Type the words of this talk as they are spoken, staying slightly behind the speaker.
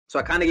So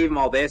I kind of gave him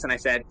all this and I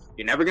said,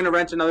 you're never going to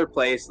rent another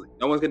place.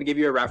 No one's going to give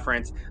you a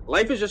reference.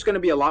 Life is just going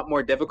to be a lot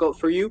more difficult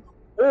for you.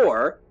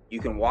 Or you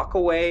can walk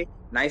away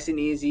nice and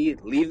easy,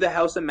 leave the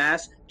house a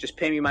mess, just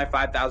pay me my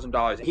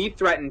 $5,000. He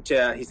threatened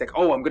he's like,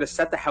 oh, I'm going to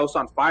set the house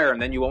on fire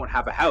and then you won't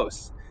have a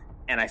house.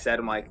 And I said,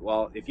 I'm like,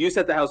 well, if you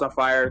set the house on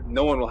fire,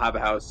 no one will have a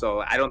house.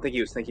 So I don't think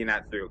he was thinking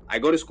that through. I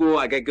go to school,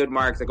 I get good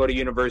marks, I go to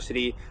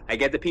university, I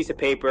get the piece of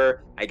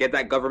paper, I get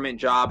that government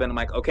job, and I'm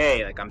like,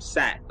 okay, like I'm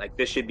set. Like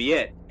this should be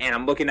it. And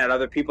I'm looking at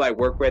other people I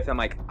work with. I'm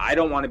like, I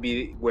don't want to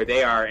be where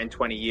they are in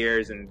 20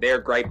 years and they're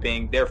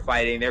griping, they're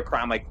fighting, they're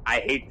crying. I'm like, I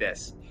hate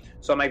this.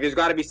 So I'm like, there's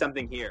got to be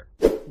something here.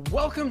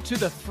 Welcome to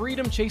the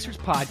Freedom Chasers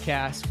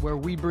podcast, where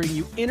we bring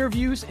you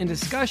interviews and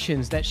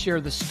discussions that share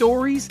the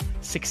stories,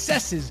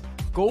 successes,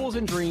 goals,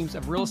 and dreams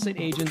of real estate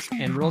agents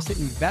and real estate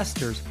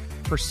investors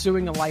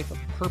pursuing a life of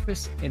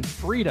purpose and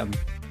freedom.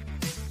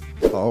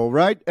 All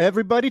right,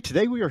 everybody.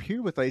 Today we are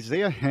here with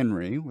Isaiah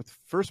Henry with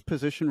First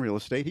Position Real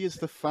Estate. He is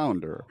the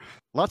founder.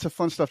 Lots of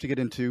fun stuff to get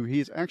into. He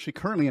is actually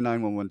currently a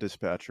 911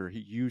 dispatcher. He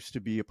used to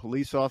be a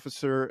police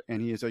officer,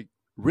 and he is a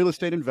real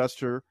estate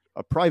investor,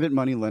 a private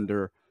money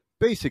lender,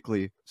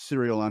 basically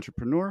serial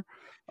entrepreneur.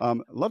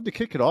 Love to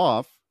kick it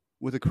off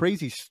with a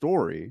crazy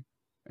story.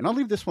 And I'll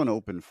leave this one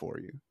open for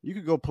you. You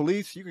could go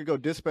police, you could go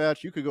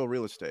dispatch, you could go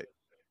real estate.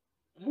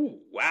 Ooh,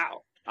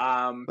 wow.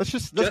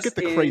 Let's get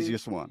the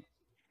craziest one.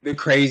 The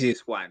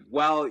craziest one.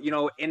 Well,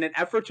 in an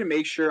effort to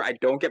make sure I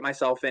don't get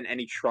myself in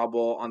any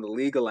trouble on the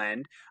legal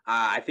end,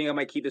 I think I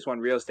might keep this one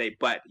real estate,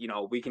 but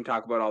we can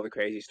talk about all the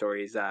crazy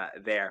stories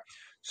there.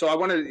 So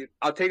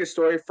I'll take a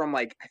story from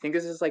I think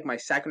this is my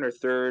second or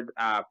third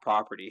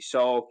property.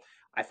 So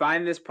I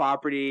find this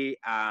property,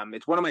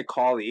 it's one of my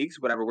colleagues,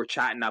 whatever, we're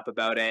chatting up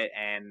about it,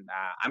 and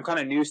I'm kind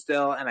of new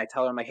still, and I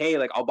tell her, I'm like, hey,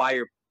 I'll buy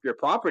your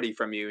property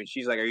from you, and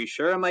she's like, are you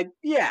sure? I'm like,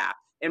 yeah.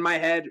 In my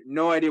head,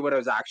 no idea what I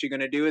was actually going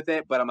to do with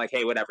it, but I'm like,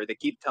 hey, whatever, they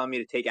keep telling me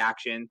to take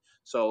action,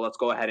 so let's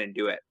go ahead and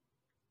do it.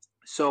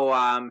 So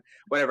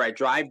whatever, I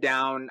drive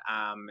down,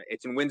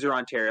 it's in Windsor,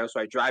 Ontario, so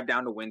I drive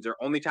down to Windsor,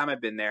 only time I've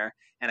been there,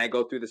 and I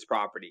go through this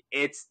property.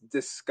 It's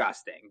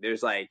disgusting.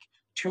 There's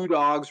two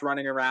dogs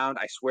running around.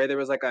 I swear there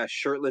was a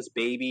shirtless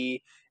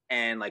baby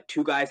and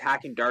two guys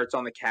hacking darts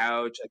on the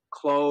couch,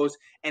 clothes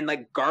and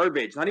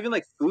garbage, not even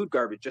food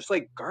garbage, just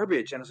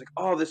garbage. And I was like,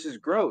 oh, this is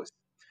gross.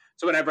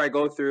 So whenever I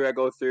go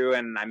through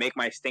and I make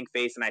my stink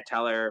face and I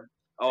tell her,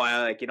 oh,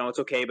 it's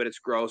okay, but it's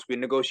gross. We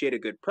negotiate a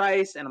good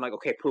price. And I'm like,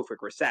 okay,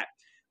 perfect, we're set.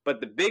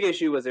 But the big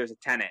issue was there's a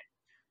tenant.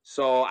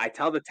 So I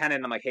tell the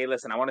tenant, I'm like, hey,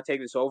 listen, I want to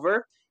take this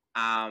over.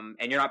 And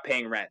you're not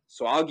paying rent.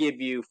 So I'll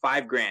give you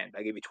 $5,000.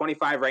 I give you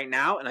 25 right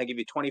now, and I'll give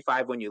you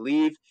 25 when you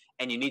leave,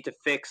 and you need to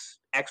fix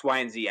X, Y,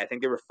 and Z. I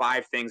think there were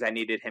 5 things I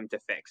needed him to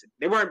fix.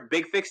 They weren't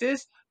big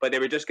fixes, but they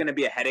were just going to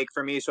be a headache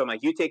for me. So I'm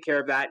like, you take care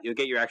of that. You'll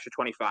get your extra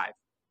 25.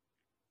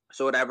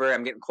 So whatever,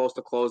 I'm getting close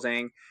to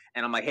closing,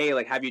 and I'm like, hey,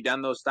 have you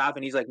done those stuff?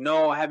 And he's like,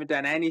 no, I haven't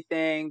done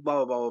anything,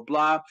 blah, blah, blah, blah,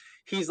 blah.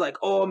 He's like,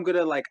 oh, I'm going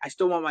to, I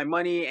still want my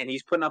money, and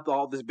he's putting up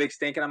all this big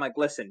stink, and I'm like,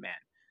 listen, man.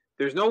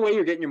 There's no way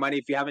you're getting your money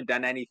if you haven't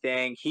done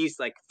anything. He's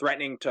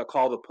threatening to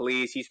call the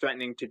police. He's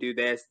threatening to do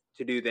this,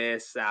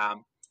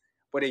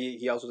 What did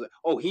he also say?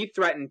 Oh, he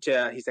threatened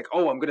he's like,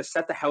 oh, I'm going to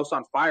set the house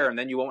on fire and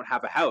then you won't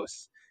have a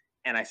house.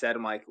 And I said,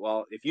 I'm like,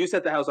 well, if you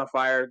set the house on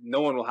fire,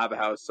 no one will have a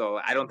house. So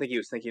I don't think he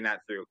was thinking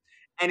that through.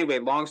 Anyway,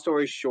 long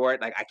story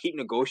short, I keep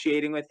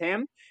negotiating with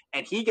him,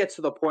 and he gets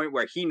to the point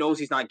where he knows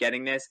he's not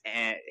getting this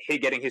and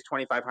getting his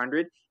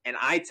 $2,500. And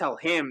I tell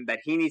him that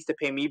he needs to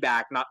pay me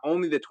back not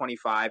only the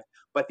 25,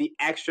 but the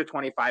extra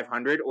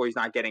 2,500, or he's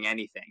not getting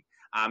anything.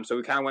 So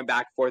we kind of went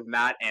back and forth on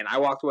that, and I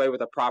walked away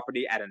with a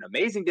property at an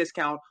amazing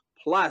discount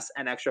plus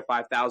an extra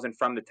 5,000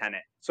 from the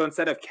tenant. So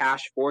instead of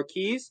cash for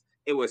keys,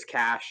 it was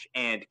cash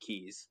and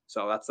keys.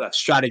 So that's a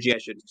strategy I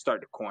should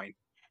start to coin.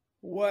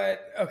 What?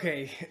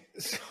 Okay.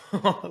 So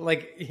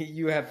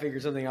you have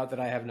figured something out that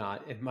I have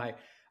not in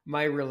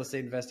my real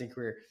estate investing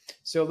career.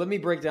 So let me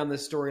break down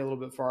this story a little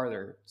bit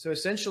farther. So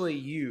essentially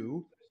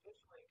you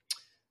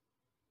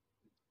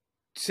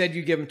said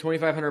you give him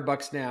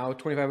 $2,500 now,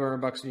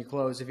 $2,500 when you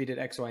close if he did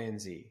X, Y, and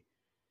Z.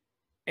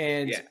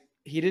 And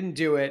he didn't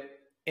do it.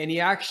 And he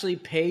actually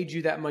paid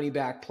you that money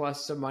back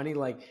plus some money.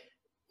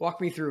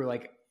 Walk me through,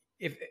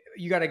 if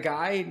you got a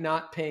guy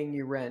not paying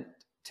you rent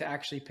to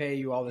actually pay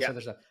you all this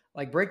other stuff.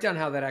 Break down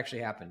how that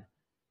actually happened.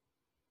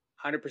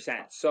 100%.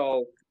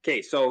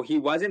 So he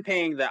wasn't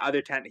paying the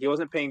other tenant. He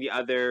wasn't paying the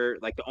other,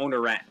 the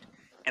owner rent.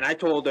 And I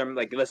told him,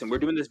 listen, we're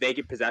doing this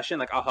vacant possession.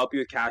 I'll help you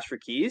with cash for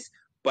keys,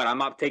 but I'm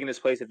not taking this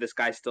place if this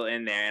guy's still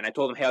in there. And I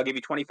told him, hey, I'll give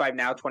you 25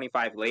 now,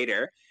 25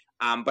 later.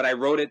 But I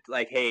wrote it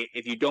hey,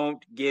 if you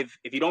don't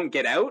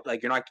get out,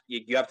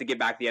 you have to give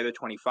back the other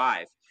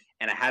 25.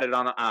 And I had it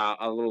on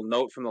a little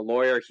note from the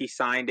lawyer. He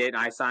signed it, and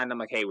I signed. I'm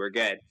like, hey, we're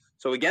good.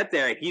 So we get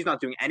there, and he's not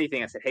doing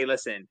anything. I said, hey,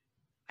 listen,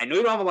 I know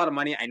you don't have a lot of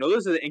money. I know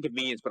this is an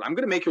inconvenience, but I'm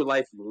going to make your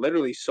life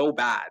literally so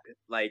bad.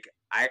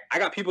 I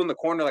got people in the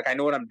corner. I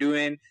know what I'm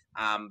doing.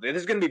 This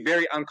is going to be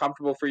very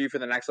uncomfortable for you for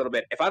the next little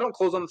bit. If I don't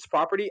close on this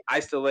property, I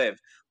still live.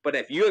 But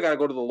if you got to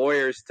go to the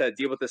lawyers to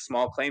deal with this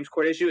small claims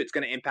court issue, it's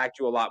going to impact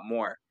you a lot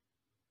more.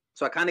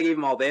 So I kind of gave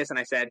him all this, and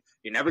I said,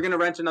 you're never going to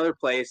rent another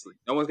place.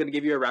 No one's going to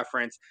give you a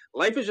reference.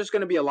 Life is just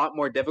going to be a lot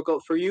more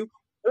difficult for you,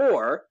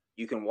 or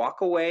you can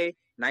walk away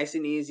nice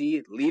and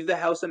easy, leave the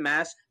house a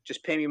mess,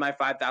 just pay me my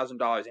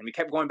 $5,000. And we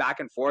kept going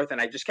back and forth,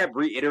 and I just kept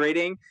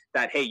reiterating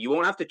that, hey, you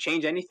won't have to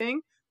change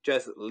anything.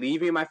 Just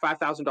leave me my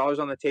 $5,000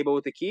 on the table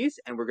with the keys,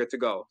 and we're good to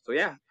go. So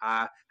yeah,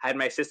 I had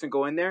my assistant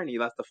go in there, and he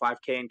left the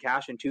 $5K in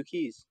cash and 2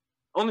 keys.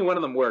 Only one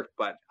of them worked,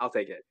 but I'll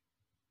take it.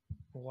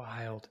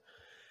 Wild.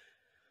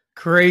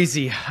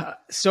 Crazy.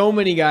 So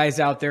many guys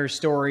out there,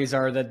 stories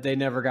are that they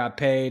never got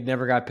paid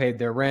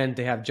their rent.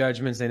 They have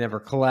judgments they never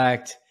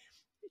collect.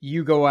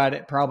 You go at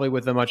it probably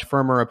with a much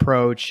firmer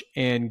approach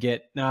and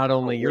get not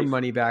only your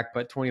money back,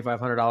 but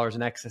 $2,500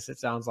 in excess, it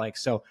sounds like.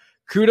 So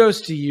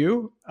kudos to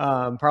you,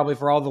 probably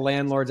for all the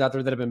landlords out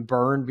there that have been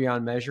burned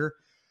beyond measure.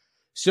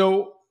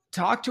 So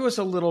talk to us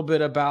a little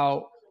bit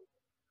about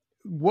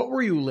what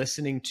were you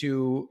listening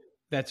to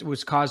that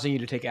was causing you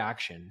to take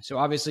action? So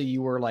obviously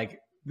you were like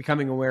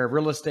becoming aware of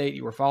real estate.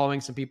 You were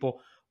following some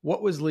people.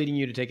 What was leading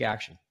you to take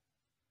action?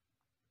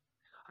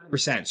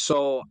 100%.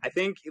 So I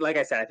think, like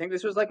I said, I think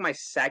this was like my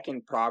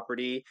second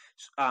property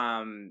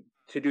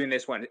to doing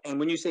this one. And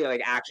when you say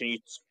like action, you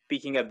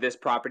speaking of this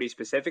property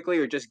specifically,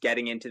 or just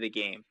getting into the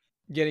game?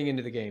 Getting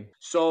into the game.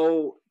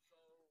 So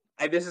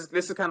this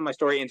is kind of my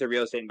story into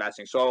real estate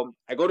investing. So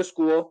I go to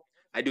school.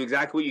 I do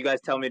exactly what you guys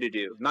tell me to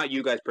do. Not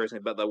you guys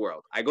personally, but the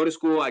world. I go to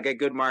school. I get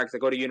good marks. I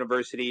go to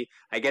university.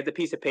 I get the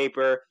piece of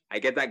paper. I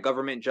get that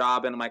government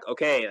job. And I'm like,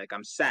 okay, like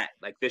I'm set.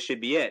 Like this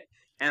should be it.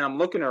 And I'm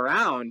looking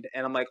around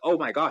and I'm like, oh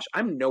my gosh,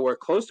 I'm nowhere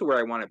close to where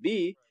I want to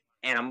be.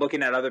 And I'm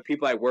looking at other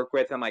people I work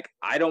with. And I'm like,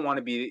 I don't want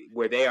to be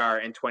where they are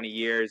in 20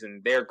 years.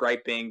 And they're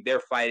griping, they're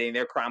fighting,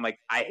 they're crying. I'm like,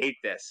 I hate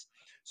this.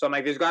 So I'm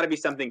like, there's got to be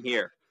something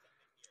here.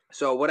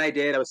 So what I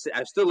did, I was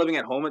still living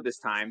at home at this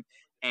time.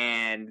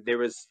 And there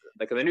was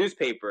like in the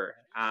newspaper,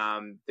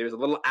 there was a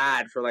little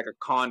ad for like a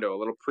condo, a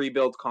little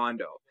pre-built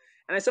condo.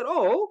 And I said,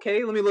 oh,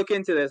 okay, let me look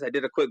into this. I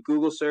did a quick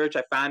Google search.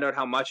 I found out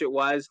how much it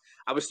was.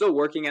 I was still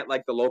working at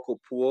like the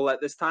local pool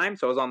at this time.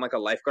 So I was on like a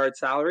lifeguard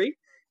salary.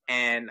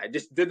 And I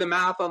just did the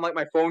math on like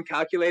my phone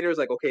calculator. It was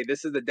like, okay,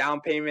 this is the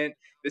down payment.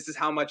 This is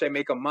how much I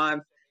make a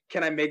month.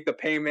 Can I make the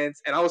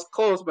payments? And I was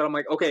close, but I'm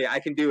like, okay, I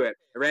can do it.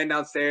 I ran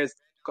downstairs,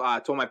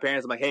 told my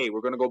parents, I'm like, hey,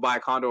 we're going to go buy a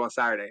condo on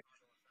Saturday.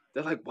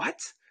 They're like, what?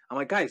 I'm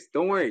like, guys,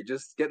 don't worry.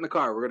 Just get in the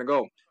car. We're going to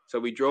go. So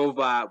we drove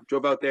out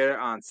there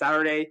on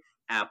Saturday,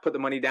 put the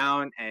money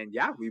down, and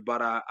yeah, we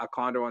bought a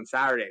condo on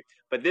Saturday.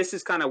 But this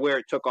is kind of where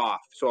it took off.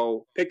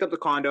 So picked up the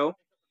condo,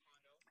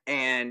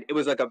 and it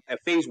was like a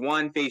phase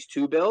 1, phase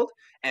 2 build,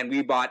 and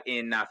we bought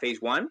in phase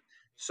 1.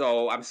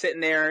 So I'm sitting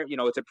there,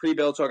 it's a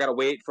pre-build, so I got to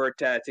wait for it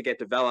to get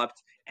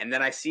developed. And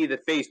then I see the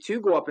phase 2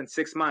 go up in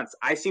 6 months.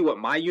 I see what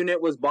my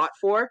unit was bought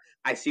for.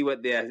 I see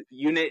what the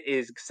unit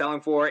is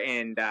selling for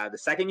in the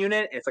second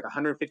unit. It's like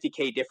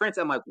 $150K difference.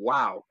 I'm like,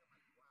 wow,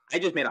 I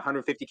just made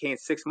 $150K in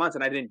 6 months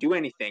and I didn't do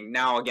anything.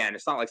 Now, again,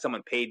 it's not like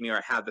someone paid me or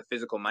I have the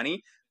physical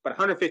money, but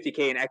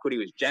 $150K in equity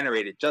was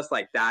generated just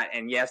like that.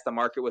 And yes, the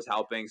market was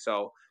helping,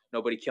 so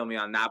nobody killed me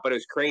on that, but it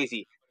was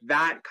crazy.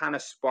 That kind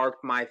of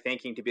sparked my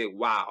thinking to be like,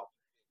 wow,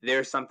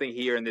 there's something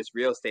here in this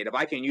real estate. If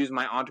I can use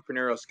my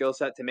entrepreneurial skill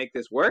set to make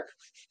this work,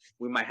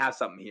 we might have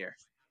something here.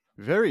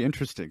 Very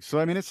interesting. So,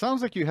 I mean, it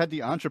sounds like you had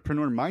the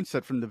entrepreneur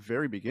mindset from the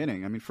very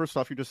beginning. I mean, first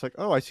off, you're just like,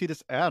 oh, I see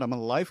this ad. I'm a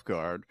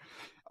lifeguard.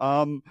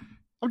 I'm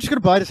just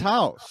going to buy this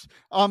house.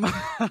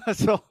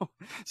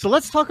 So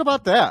let's talk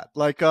about that.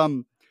 Like,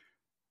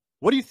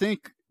 what do you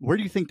think? Where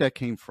do you think that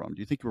came from?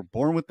 Do you think you were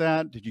born with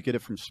that? Did you get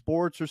it from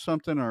sports or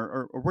something?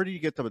 Or where do you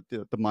get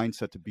the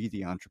mindset to be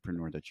the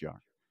entrepreneur that you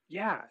are?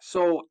 Yeah.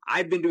 So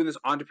I've been doing this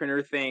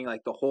entrepreneur thing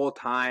like the whole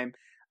time.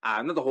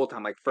 Not the whole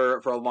time, like for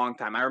a long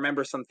time. I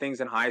remember some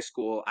things in high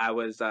school. I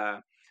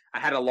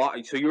had a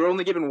lot. So you were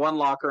only given one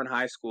locker in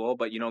high school,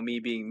 but me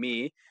being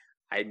me,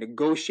 I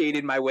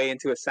negotiated my way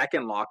into a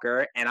second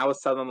locker, and I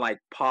was selling like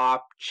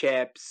pop,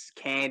 chips,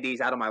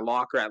 candies out of my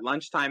locker at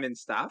lunchtime and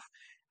stuff.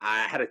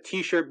 I had a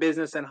t-shirt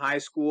business in high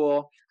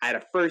school. I had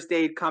a first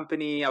aid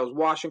company. I was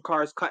washing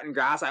cars, cutting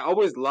grass. I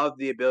always loved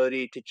the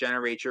ability to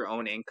generate your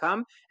own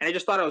income. And I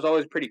just thought it was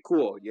always pretty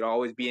cool.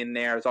 Always be in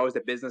there. I was always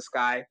the business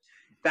guy.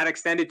 That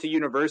extended to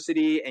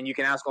university, and you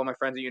can ask all my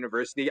friends at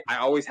university. I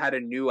always had a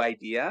new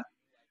idea.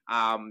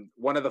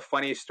 One of the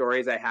funniest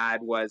stories I had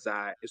was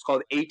it's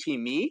called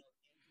AT-Me.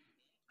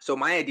 So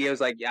my idea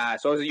was like,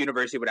 so I was at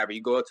university, whatever.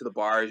 You go out to the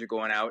bars, you're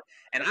going out.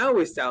 And I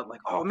always felt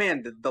like, oh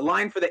man, the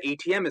line for the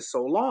ATM is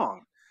so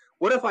long.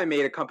 What if I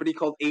made a company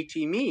called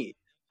AT-Me?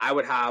 I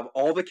would have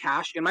all the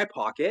cash in my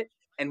pocket,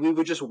 and we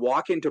would just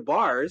walk into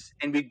bars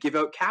and we'd give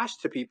out cash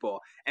to people.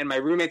 And my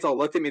roommates all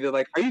looked at me. They're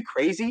like, are you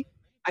crazy?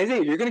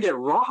 Isaiah, you're going to get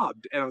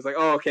robbed. And I was like,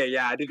 oh, okay,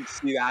 yeah, I didn't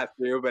see that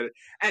through. But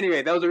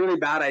anyway, that was a really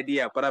bad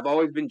idea. But I've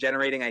always been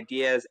generating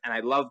ideas, and I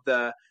love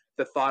the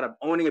thought of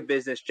owning a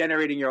business,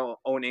 generating your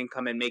own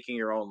income, and making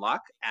your own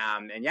luck.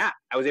 And yeah,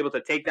 I was able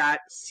to take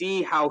that,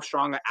 see how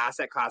strong an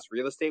asset class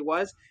real estate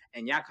was,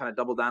 and yeah, kind of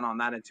double down on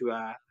that into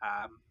a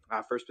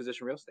first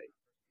position real estate.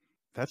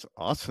 That's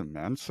awesome,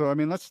 man. So, I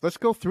mean, let's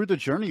go through the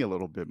journey a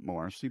little bit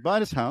more. So you buy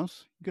this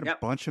house, you get a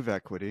bunch of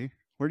equity.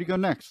 Where do you go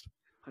next?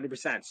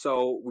 100%.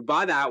 So we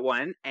buy that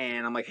one,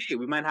 and I'm like, hey,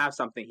 we might have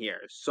something here.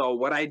 So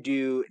what I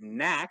do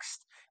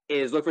next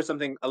is look for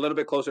something a little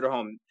bit closer to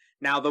home.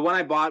 Now, the one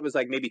I bought was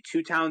like maybe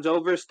 2 towns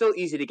over, still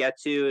easy to get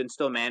to and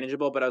still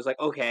manageable. But I was like,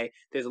 okay,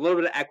 there's a little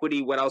bit of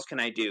equity. What else can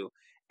I do?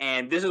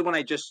 And this is when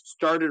I just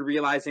started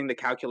realizing the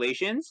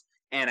calculations.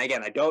 And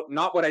again,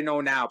 not what I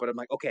know now, but I'm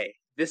like, okay,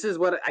 this is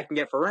what I can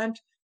get for rent.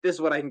 This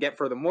is what I can get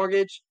for the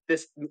mortgage.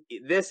 This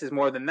is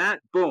more than that.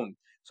 Boom.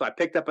 So I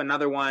picked up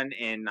another one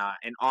in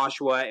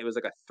Oshawa. It was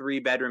like a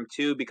 3-bedroom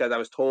too, because I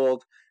was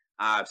told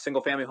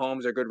single family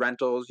homes are good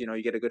rentals. You know,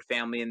 you get a good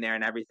family in there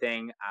and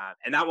everything.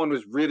 And that one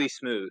was really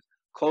smooth.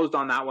 Closed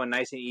on that one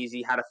nice and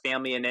easy. Had a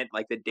family in it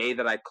like the day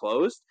that I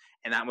closed,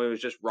 and that one was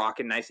just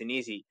rocking nice and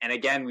easy. And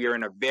again, we were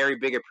in a very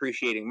big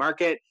appreciating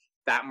market.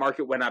 That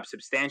market went up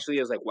substantially.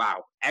 I was like,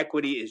 wow,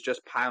 equity is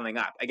just piling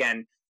up.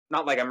 Again,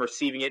 not like I'm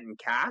receiving it in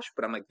cash,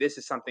 but I'm like, this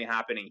is something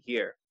happening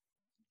here.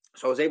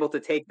 So I was able to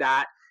take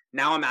that.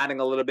 Now I'm adding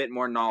a little bit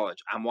more knowledge.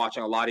 I'm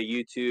watching a lot of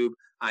YouTube.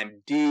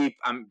 I'm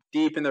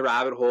deep in the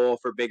rabbit hole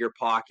for Bigger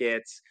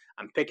Pockets.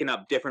 I'm picking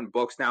up different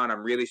books now, and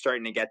I'm really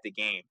starting to get the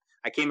game.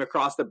 I came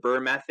across the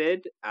BRRRR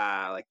method,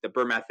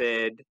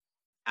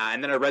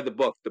 and then I read the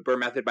book, The BRRRR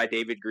Method by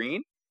David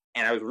Green.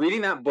 And I was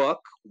reading that book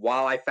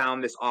while I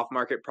found this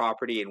off-market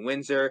property in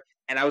Windsor.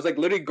 And I was like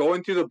literally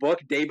going through the book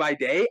day by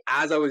day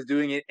as I was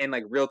doing it in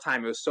like real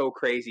time. It was so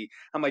crazy.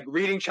 I'm like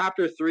reading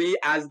chapter 3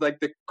 as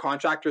like the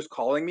contractor's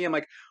calling me. I'm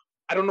like,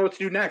 I don't know what to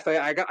do next.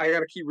 I got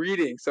to keep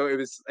reading. So it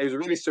was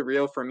really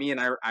surreal for me.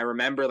 And I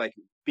remember like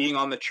being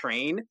on the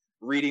train,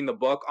 reading the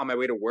book on my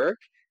way to work.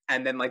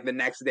 And then like the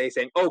next day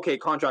saying, okay,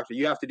 contractor,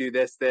 you have to do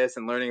this,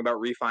 and learning about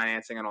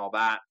refinancing and all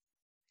that.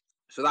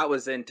 So that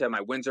was into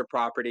my Windsor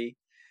property.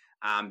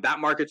 That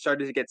market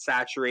started to get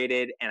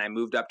saturated, and I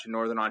moved up to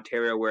Northern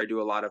Ontario, where I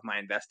do a lot of my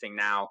investing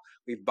now.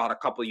 We've bought a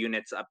couple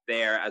units up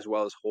there as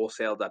well as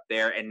wholesaled up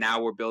there. And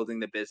now we're building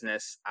the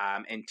business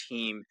and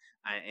team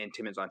in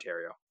Timmins,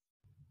 Ontario.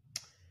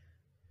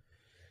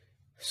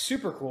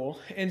 Super cool.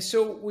 And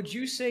so would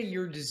you say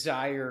your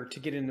desire to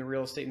get in the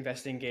real estate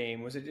investing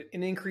game, was it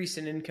an increase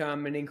in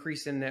income, an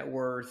increase in net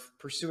worth,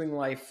 pursuing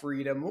life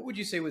freedom? What would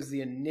you say was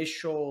the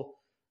initial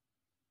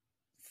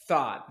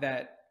thought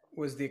that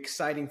was the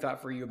exciting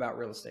thought for you about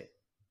real estate?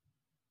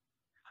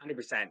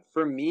 100%.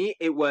 For me,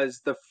 it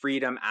was the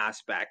freedom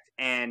aspect.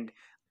 And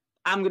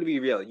I'm going to be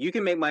real. You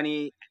can make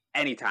money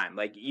anytime.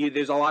 Like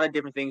there's a lot of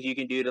different things you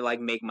can do to like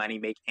make money,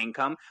 make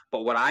income.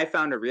 But what I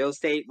found in real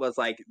estate was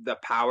like the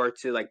power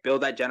to like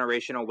build that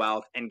generational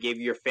wealth and give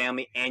your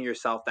family and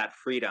yourself that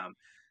freedom.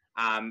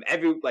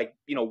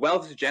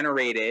 Wealth is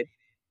generated,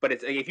 but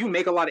it's if you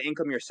make a lot of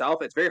income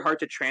yourself, it's very hard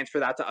to transfer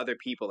that to other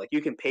people. Like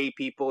you can pay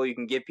people, you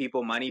can give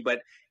people money,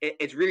 but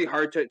it's really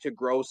hard to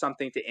grow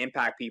something to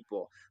impact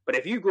people. But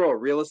if you grow a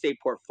real estate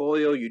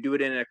portfolio, you do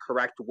it in a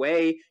correct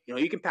way,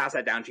 you can pass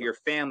that down to your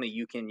family.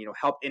 You can,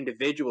 help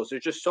individuals.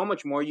 There's just so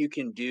much more you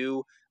can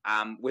do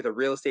with a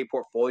real estate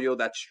portfolio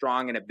that's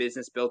strong and a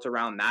business built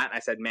around that. And I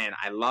said, man,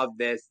 I love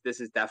this. This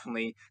is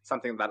definitely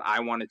something that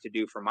I wanted to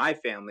do for my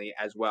family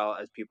as well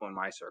as people in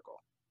my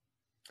circle.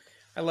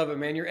 I love it,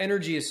 man. Your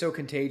energy is so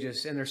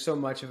contagious and there's so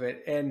much of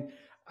it. And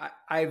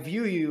I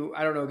view you,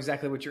 I don't know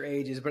exactly what your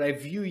age is, but I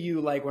view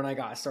you like when I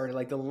got started,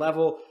 like the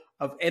level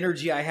of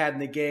energy I had in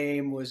the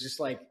game was just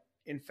like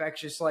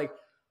infectious. Like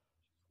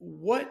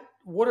what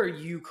are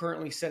you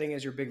currently setting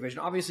as your big vision?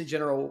 Obviously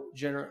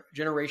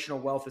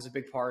generational wealth is a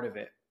big part of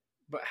it,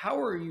 but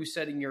how are you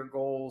setting your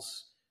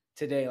goals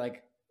today?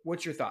 Like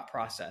what's your thought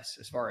process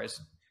as far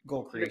as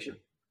goal creation?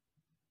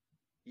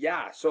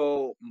 Yeah.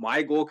 So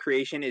my goal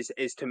creation is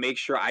to make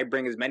sure I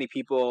bring as many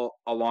people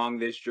along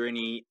this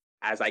journey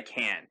as I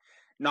can.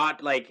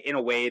 Not like in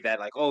a way that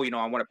like, I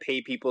want to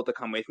pay people to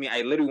come with me.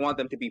 I literally want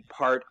them to be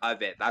part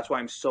of it. That's why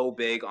I'm so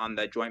big on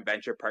the joint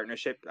venture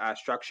partnership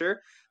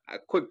structure. A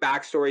quick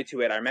backstory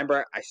to it. I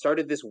remember I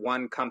started this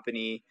one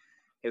company.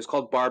 It was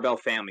called Barbell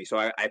Family. So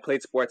I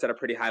played sports at a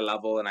pretty high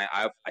level, and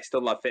I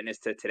still love fitness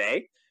to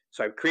today.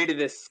 So I created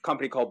this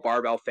company called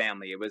Barbell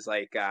Family. It was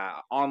like an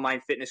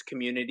online fitness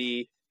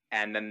community.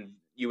 And then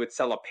you would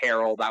sell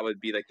apparel. That would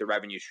be like the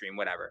revenue stream,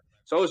 whatever.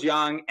 So I was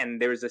young, and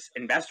there was this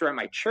investor at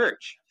my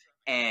church,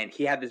 and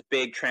he had this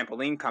big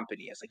trampoline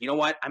company. I was like, you know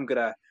what? I'm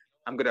gonna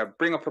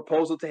bring a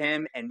proposal to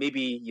him, and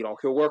maybe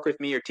he'll work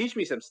with me or teach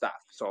me some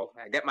stuff. So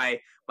I get my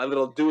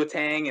little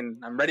duotang, and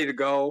I'm ready to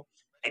go.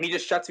 And he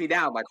just shuts me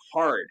down like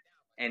hard,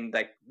 and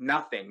like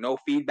nothing, no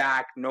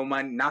feedback, no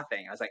money,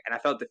 nothing. I was like, and I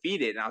felt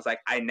defeated, and I was like,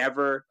 I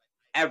never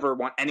ever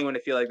want anyone to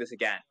feel like this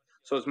again.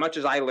 So as much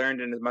as I learned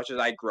and as much as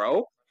I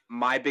grow,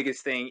 my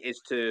biggest thing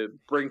is to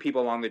bring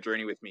people along the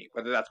journey with me,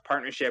 whether that's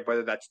partnership,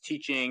 whether that's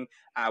teaching,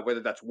 whether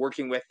that's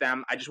working with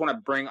them. I just want to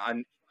bring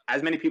on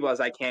as many people as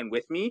I can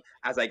with me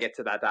as I get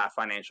to that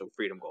financial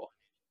freedom goal.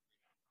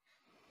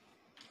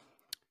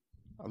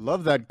 I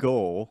love that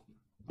goal.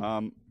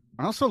 I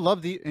also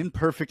love the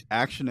imperfect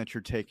action that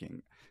you're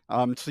taking.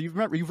 So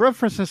you've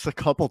referenced this a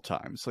couple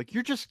times. Like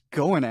you're just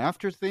going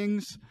after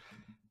things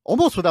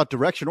almost without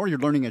direction, or you're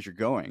learning as you're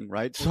going,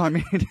 right? So I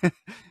mean,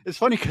 it's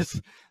funny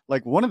because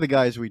like one of the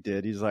guys we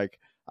did, he's like,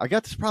 I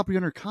got this property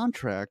under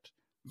contract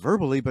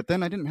verbally, but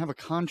then I didn't have a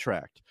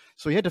contract.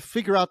 So he had to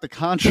figure out the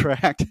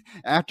contract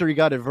after he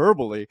got it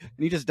verbally, and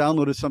he just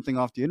downloaded something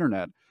off the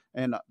internet.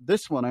 And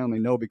this one I only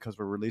know because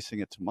we're releasing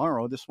it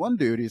tomorrow. This one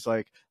dude, he's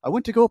like, I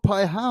went to go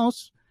buy a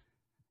house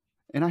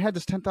and I had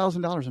this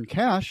 $10,000 in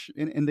cash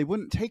and they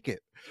wouldn't take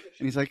it.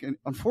 And he's like,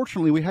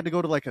 unfortunately, we had to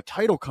go to like a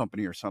title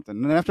company or something.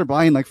 And then after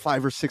buying like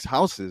 5 or 6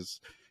 houses,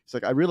 it's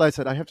like, I realized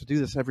that I have to do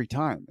this every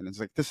time. And it's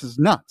like, this is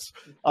nuts.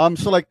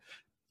 So like,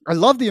 I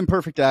love the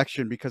imperfect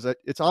action because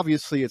it's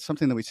obviously it's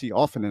something that we see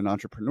often in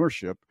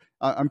entrepreneurship.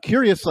 I'm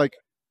curious, like,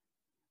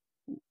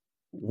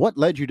 what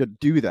led you to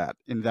do that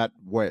in that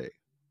way?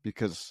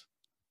 Because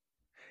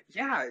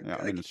yeah,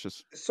 I mean, it's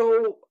just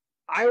so.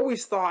 I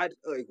always thought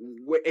like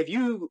if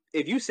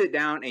you sit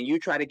down and you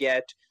try to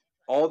get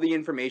all the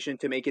information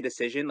to make a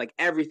decision, like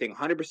everything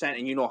 100%,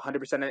 and you know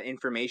 100% of the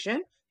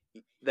information,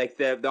 like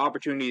the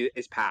opportunity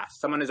is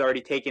past. Someone has already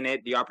taken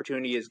it. The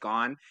opportunity is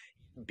gone.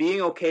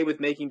 Being okay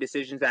with making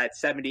decisions at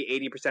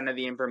 70-80% of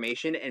the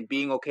information and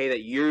being okay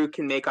that you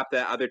can make up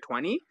the other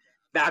 20,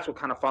 that's what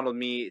kind of funneled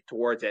me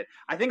towards it.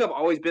 I think I've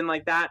always been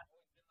like that.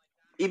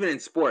 Even in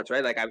sports,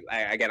 right? Like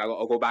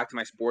I'll go back to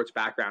my sports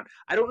background.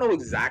 I don't know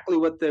exactly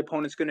what the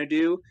opponent's going to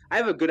do. I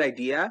have a good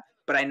idea,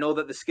 but I know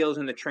that the skills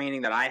and the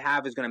training that I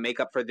have is going to make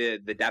up for the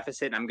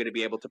deficit, and I'm going to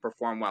be able to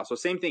perform well. So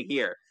same thing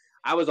here.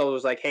 I was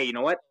always like, hey, you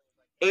know what?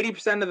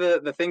 80%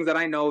 of the things that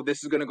I know,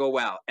 this is going to go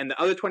well. And the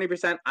other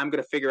 20%, I'm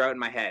going to figure out in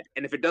my head.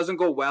 And if it doesn't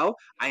go well,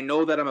 I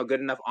know that I'm a good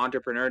enough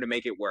entrepreneur to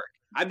make it work.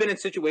 I've been in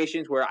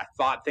situations where I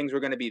thought things were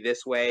going to be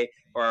this way,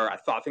 or I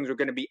thought things were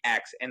going to be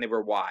X, and they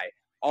were Y.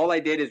 All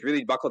I did is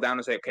really buckle down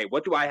and say, okay,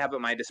 what do I have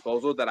at my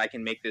disposal that I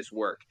can make this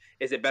work?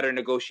 Is it better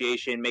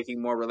negotiation, making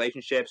more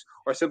relationships,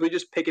 or simply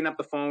just picking up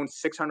the phone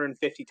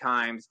 650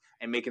 times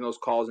and making those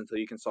calls until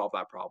you can solve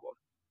that problem?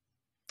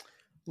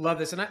 Love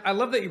this. And I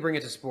love that you bring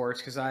it to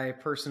sports because I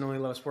personally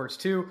love sports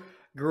too.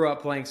 Grew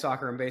up playing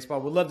soccer and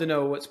baseball. Would love to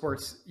know what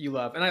sports you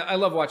love. And I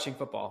love watching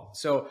football.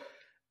 So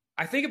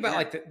I think about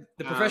like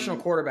the professional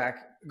quarterback.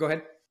 Go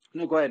ahead.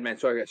 No, go ahead, man.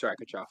 Sorry, I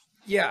cut you off.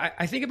 Yeah,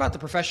 I think about the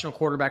professional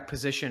quarterback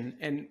position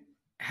and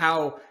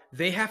how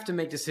they have to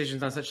make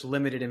decisions on such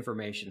limited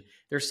information.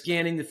 They're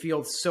scanning the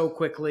field so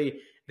quickly.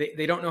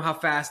 They don't know how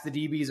fast the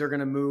DBs are going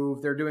to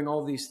move. They're doing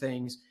all these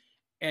things.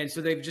 And so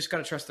they've just got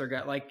to trust their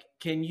gut. Like,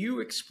 can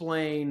you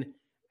explain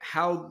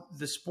how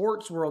the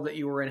sports world that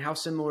you were in, how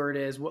similar it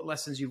is, what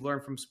lessons you've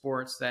learned from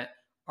sports that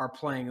are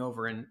playing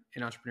over in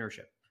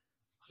entrepreneurship?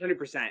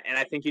 100%. And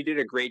I think you did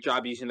a great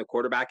job using the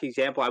quarterback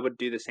example. I would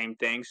do the same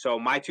thing. So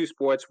my 2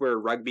 sports were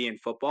rugby and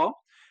football.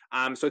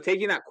 So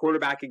taking that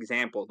quarterback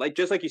example,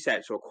 just like you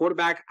said, so a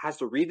quarterback has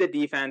to read the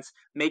defense,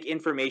 make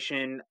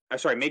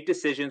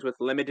decisions with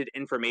limited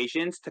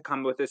informations to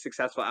come with a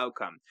successful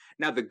outcome.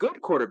 Now, the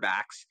good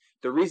quarterbacks,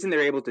 the reason they're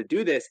able to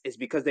do this is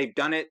because they've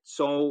done it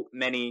so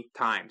many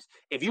times.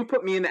 If you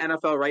put me in the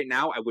NFL right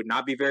now, I would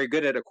not be very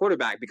good at a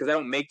quarterback because I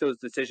don't make those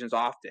decisions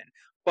often.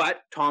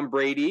 But Tom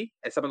Brady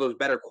and some of those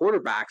better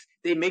quarterbacks,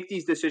 they make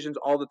these decisions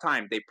all the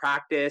time. They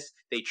practice,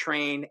 they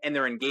train, and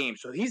they're in games.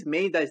 So he's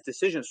made those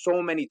decisions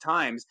so many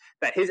times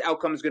that his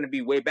outcome is going to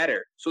be way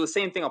better. So the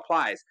same thing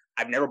applies.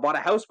 I've never bought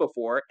a house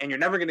before, and you're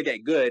never going to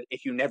get good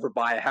if you never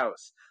buy a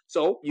house.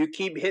 So you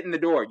keep hitting the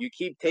door. You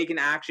keep taking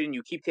action.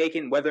 You keep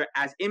taking, whether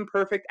as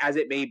imperfect as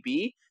it may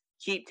be,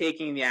 keep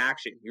taking the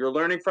action. You're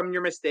learning from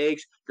your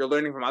mistakes. You're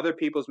learning from other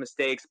people's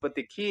mistakes. But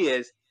the key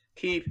is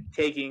keep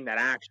taking that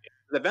action.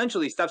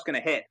 Eventually stuff's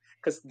going to hit,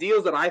 because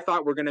deals that I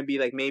thought were going to be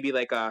like maybe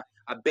like a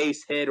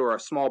base hit or a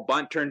small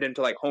bunt turned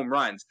into like home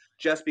runs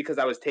just because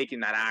I was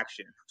taking that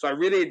action. So I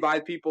really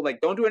advise people,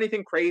 like, don't do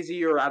anything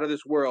crazy or out of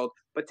this world,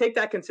 but take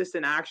that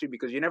consistent action,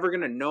 because you're never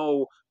going to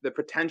know the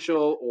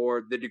potential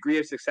or the degree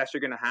of success you're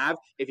going to have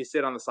if you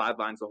sit on the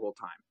sidelines the whole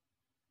time.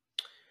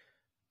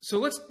 So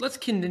let's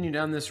continue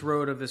down this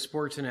road of the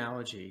sports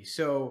analogy.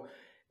 So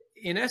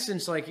in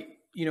essence, like,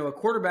 you know, a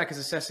quarterback is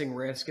assessing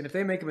risk, and if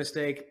they make a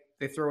mistake,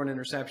 they throw an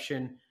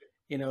interception,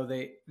 you know,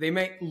 they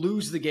may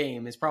lose the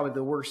game. Is probably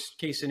the worst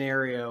case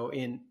scenario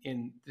in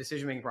the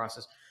decision-making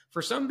process.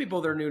 For some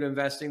people, they're new to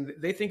investing.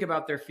 They think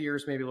about their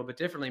fears maybe a little bit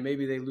differently.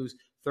 Maybe they lose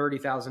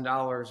 $30,000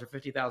 or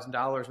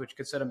 $50,000, which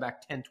could set them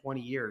back 10,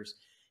 20 years.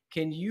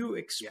 Can you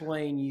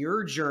explain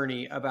your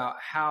journey about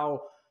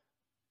how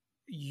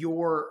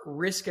your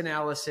risk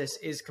analysis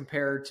is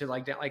compared to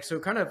like that? Like, so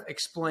kind of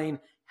explain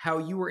how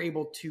you were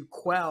able to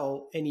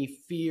quell any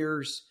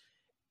fears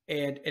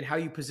and how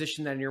you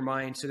position that in your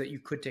mind so that you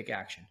could take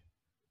action.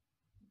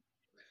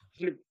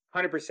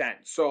 100%.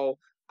 So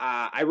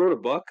I wrote a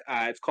book.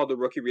 It's called The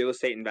Rookie Real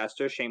Estate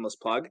Investor, shameless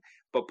plug.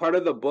 But part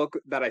of the book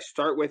that I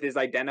start with is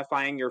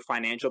identifying your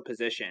financial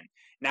position.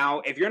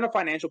 Now, if you're in a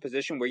financial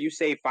position where you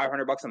save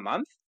 $500 a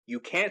month, you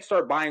can't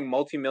start buying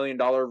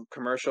multi-million-dollar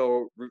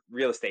commercial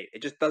real estate.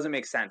 It just doesn't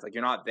make sense. Like,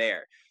 you're not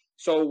there.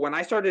 So when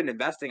I started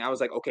investing, I was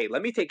like, okay,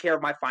 let me take care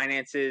of my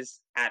finances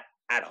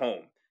at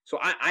home. So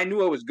I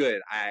knew I was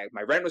good.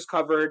 My rent was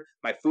covered.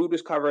 My food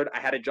was covered. I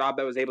had a job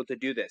that was able to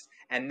do this.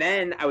 And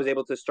then I was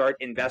able to start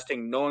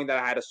investing knowing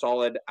that I had a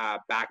solid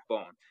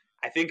backbone.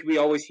 I think we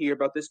always hear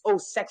about this, oh,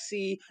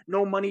 sexy,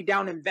 no money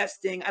down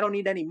investing. I don't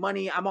need any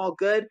money. I'm all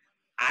good.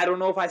 I don't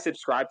know if I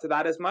subscribe to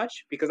that as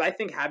much because I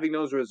think having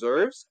those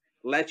reserves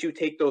lets you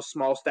take those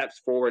small steps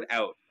forward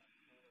out.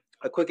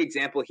 A quick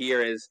example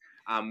here is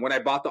when I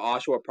bought the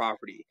Oshawa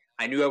property,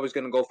 I knew I was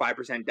going to go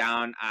 5%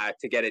 down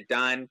to get it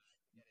done.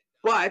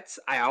 But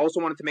I also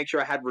wanted to make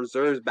sure I had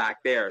reserves back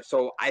there.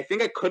 So I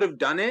think I could have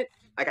done it.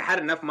 Like I had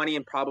enough money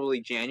in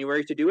probably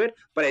January to do it,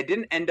 but I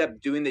didn't end up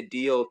doing the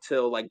deal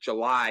till like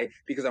July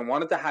because I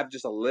wanted to have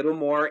just a little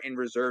more in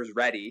reserves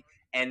ready.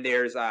 And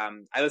there's I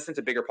listen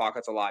to Bigger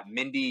Pockets a lot.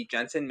 Mindy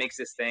Jensen makes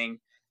this thing.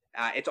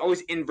 It's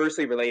always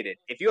inversely related.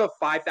 If you have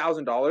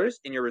 $5,000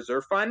 in your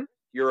reserve fund,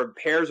 your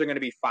repairs are going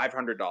to be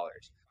 $500.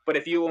 But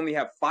if you only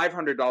have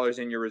 $500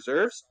 in your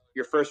reserves,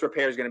 your first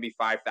repair is going to be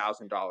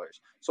 $5,000.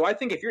 So I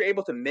think if you're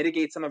able to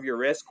mitigate some of your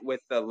risk with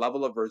the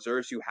level of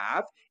reserves you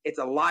have, it's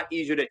a lot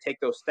easier to take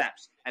those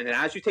steps. And then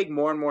as you take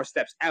more and more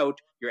steps out,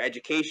 your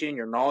education,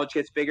 your knowledge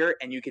gets bigger,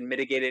 and you can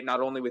mitigate it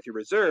not only with your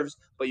reserves,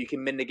 but you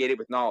can mitigate it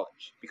with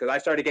knowledge. Because I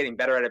started getting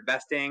better at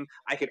investing.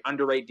 I could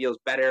underwrite deals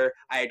better.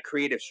 I had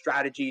creative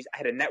strategies. I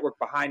had a network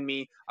behind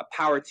me, a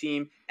power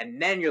team.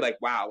 And then you're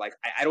like, wow, like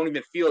I don't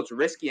even feel it's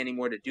risky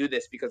anymore to do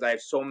this because I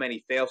have so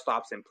many fail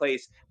stops in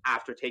place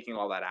after taking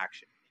all that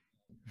action.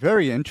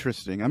 Very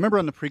interesting. I remember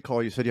on the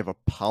pre-call you said you have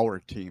a power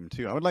team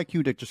too. I would like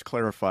you to just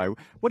clarify,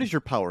 what is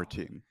your power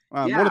team?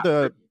 What are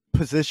the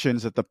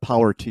positions that the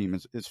power team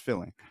is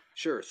filling?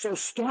 Sure. So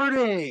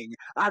starting,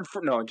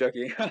 no, I'm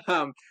joking.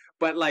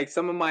 But like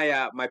some of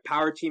my my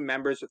power team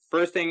members,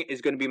 first thing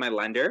is going to be my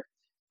lender.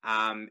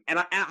 And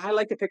I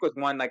like to pick with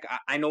one. Like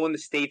I know in the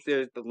States,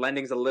 the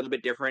lending's a little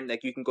bit different.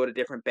 Like you can go to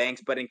different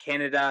banks, but in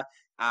Canada,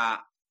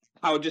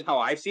 how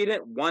I've seen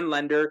it, one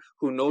lender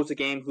who knows the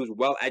game, who's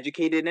well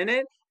educated in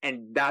it,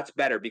 and that's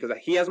better because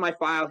he has my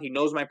file, he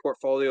knows my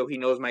portfolio, he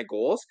knows my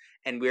goals,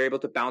 and we're able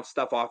to bounce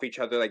stuff off each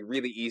other like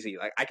really easy.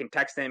 Like I can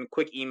text him,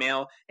 quick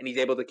email, and he's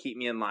able to keep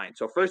me in line.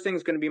 So first thing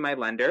is going to be my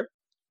lender.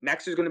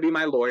 Next is going to be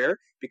my lawyer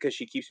because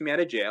she keeps me out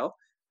of jail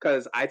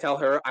because I tell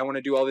her I want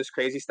to do all this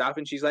crazy stuff,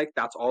 and she's like,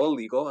 that's all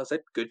illegal. I said,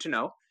 good to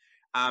know.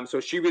 So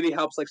she really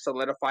helps like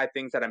solidify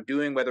things that I'm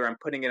doing, whether I'm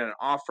putting in an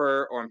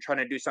offer or I'm trying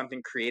to do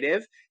something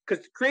creative.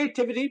 Because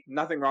creativity,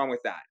 nothing wrong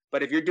with that.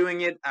 But if you're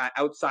doing it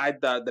outside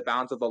the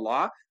bounds of the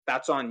law,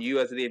 that's on you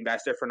as the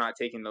investor for not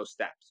taking those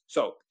steps.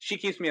 So she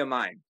keeps me in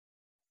line.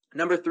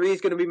 Number 3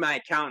 is going to be my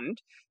accountant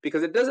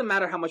because it doesn't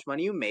matter how much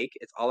money you make.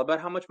 It's all about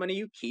how much money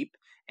you keep.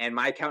 And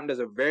my accountant does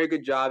a very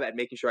good job at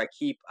making sure I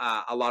keep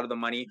a lot of the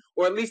money,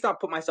 or at least not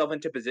put myself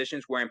into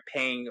positions where I'm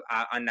paying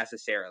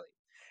unnecessarily.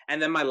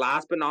 And then my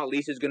last but not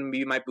least is going to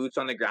be my boots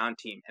on the ground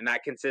team. And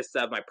that consists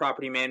of my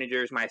property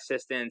managers, my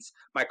assistants,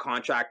 my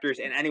contractors,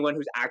 and anyone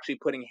who's actually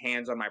putting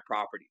hands on my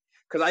property.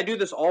 Because I do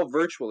this all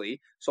virtually.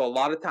 So a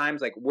lot of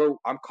times, like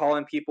I'm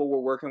calling people, we're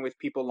working with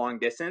people long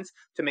distance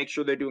to make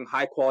sure they're doing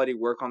high quality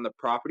work on the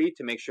property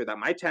to make sure that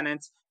my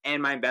tenants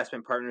and my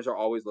investment partners are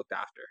always looked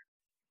after.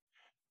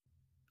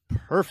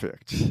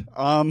 Perfect.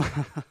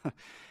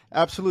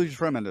 Absolutely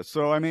tremendous.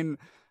 So, I mean,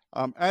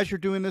 as you're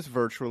doing this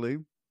virtually,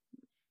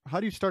 how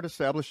do you start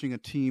establishing a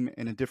team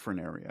in a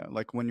different area?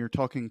 Like when you're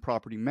talking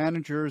property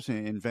managers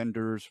and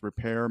vendors,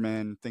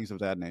 repairmen, things of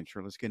that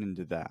nature. Let's get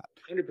into that.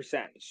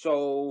 100%.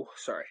 So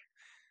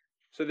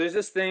there's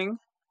this thing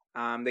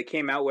they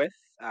came out with.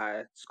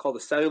 It's called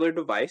a cellular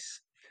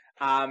device.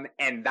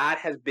 And that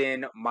has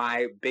been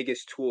my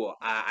biggest tool.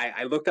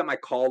 I looked at my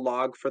call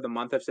log for the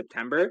month of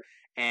September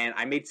and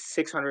I made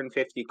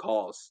 650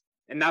 calls.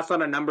 And that's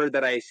not a number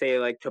that I say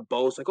like to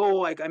boast, like,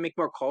 oh, I make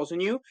more calls than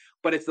you,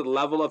 but it's the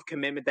level of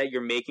commitment that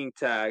you're making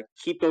to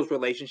keep those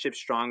relationships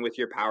strong with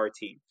your power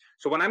team.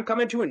 So when I'm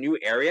coming to a new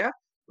area,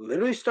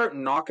 literally start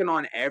knocking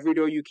on every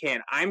door you can.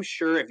 I'm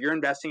sure if you're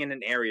investing in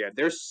an area,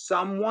 there's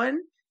someone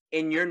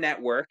in your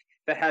network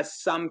that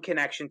has some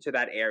connection to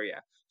that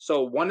area.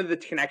 So one of the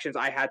connections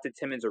I had to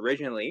Timmins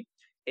originally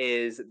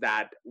is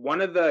that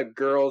one of the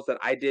girls that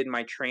I did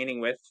my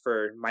training with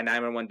for my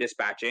 911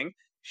 dispatching,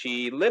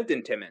 she lived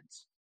in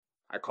Timmins.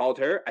 I called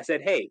her. I said,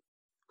 hey,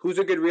 who's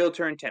a good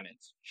realtor in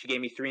Timmins? She gave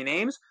me 3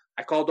 names.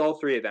 I called all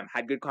 3 of them,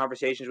 had good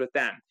conversations with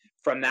them.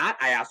 From that,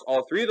 I asked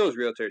all 3 of those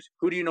realtors,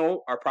 who do you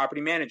know are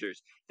property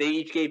managers? They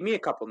each gave me a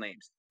couple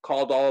names,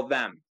 called all of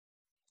them.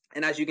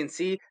 And as you can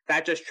see,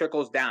 that just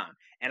trickles down.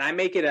 And I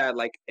make it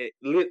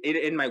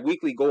in my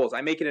weekly goals, I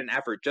make it an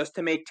effort just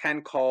to make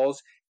 10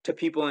 calls to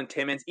people in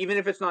Timmins, even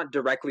if it's not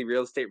directly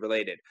real estate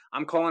related.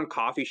 I'm calling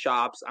coffee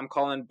shops, I'm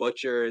calling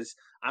butchers,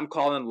 I'm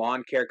calling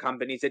lawn care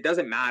companies. It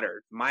doesn't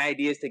matter. My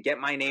idea is to get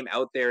my name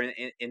out there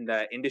in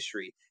the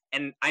industry.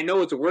 And I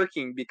know it's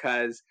working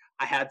because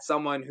I had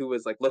someone who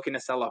was like looking to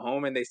sell a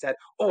home and they said,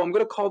 oh, I'm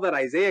going to call that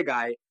Isaiah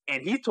guy.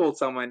 And he told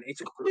someone, he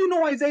said, oh, you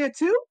know Isaiah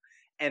too?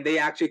 and they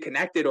actually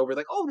connected over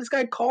like, oh, this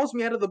guy calls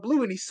me out of the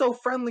blue and he's so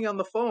friendly on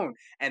the phone.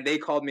 And they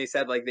called me,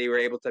 said like they were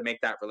able to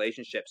make that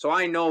relationship. So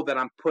I know that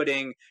I'm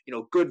putting,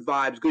 good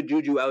vibes, good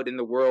juju out in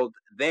the world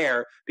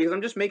there because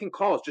I'm just making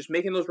calls, just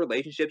making those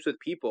relationships with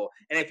people.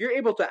 And if you're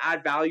able to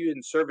add value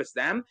and service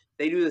them,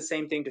 they do the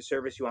same thing to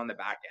service you on the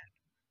back end.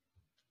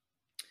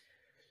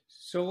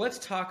 So let's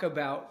talk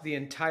about the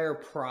entire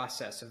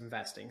process of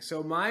investing.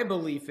 So my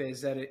belief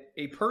is that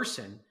a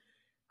person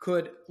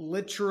could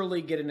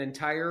literally get an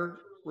entire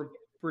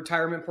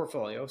retirement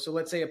portfolio. So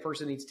let's say a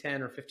person needs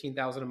 10 or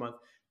 15,000 a month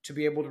to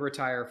be able to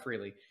retire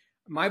freely.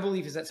 My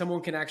belief is that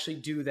someone can actually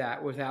do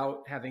that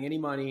without having any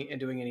money and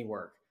doing any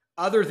work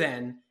other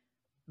than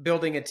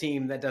building a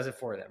team that does it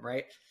for them,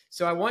 right?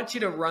 So I want you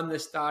to run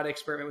this thought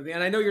experiment with me.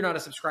 And I know you're not a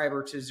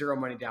subscriber to Zero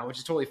Money Down, which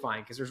is totally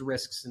fine because there's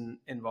risks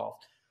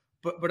involved.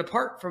 But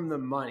apart from the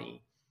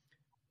money,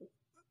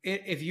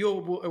 if you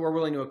were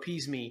willing to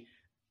appease me,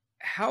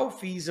 how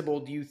feasible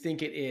do you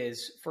think it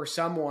is for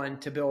someone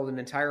to build an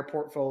entire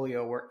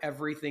portfolio where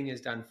everything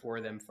is done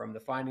for them, from the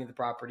finding of the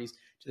properties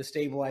to the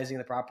stabilizing of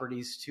the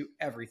properties to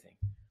everything?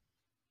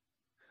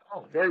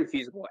 Oh, very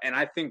feasible. And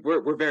I think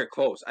we're very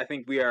close. I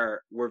think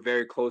we're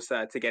very close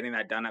to getting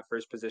that done at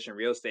First Position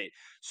Real Estate.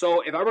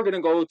 So if I were going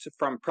to go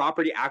from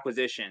property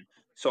acquisition,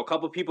 so a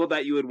couple of people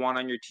that you would want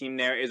on your team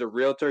there is a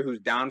realtor who's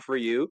down for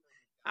you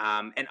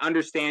and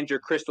understands your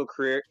crystal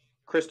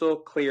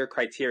clear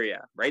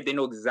criteria, right? They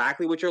know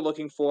exactly what you're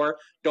looking for.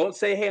 Don't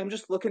say, hey, I'm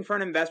just looking for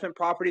an investment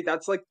property.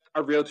 That's like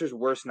a realtor's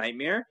worst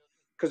nightmare.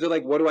 Because they're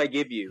like, what do I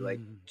give you? Like,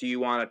 do you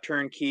want a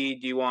turnkey?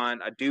 Do you want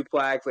a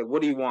duplex? Like,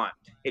 what do you want?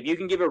 If you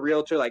can give a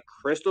realtor like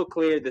crystal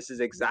clear, this is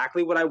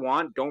exactly what I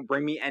want. Don't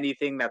bring me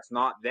anything that's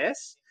not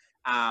this.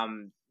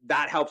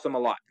 That helps them a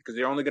lot because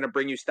they're only going to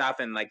bring you stuff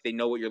and like they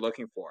know what you're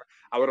looking for.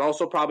 I would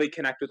also probably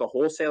connect with a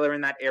wholesaler in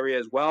that area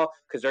as well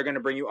because they're going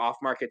to bring you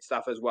off-market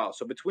stuff as well.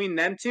 So between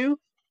them two,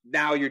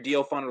 now your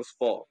deal funnel is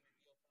full.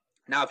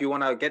 Now, if you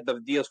want to get the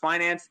deals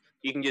financed,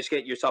 you can just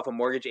get yourself a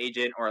mortgage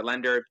agent or a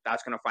lender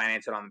that's going to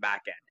finance it on the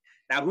back end.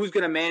 Now, who's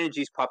going to manage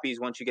these puppies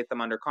once you get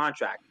them under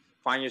contract?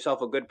 Find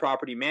yourself a good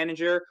property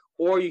manager,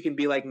 or you can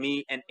be like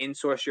me and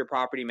insource your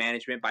property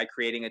management by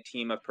creating a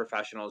team of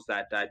professionals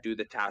that do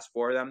the task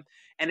for them.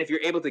 And if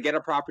you're able to get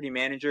a property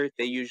manager,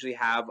 they usually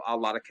have a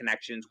lot of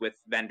connections with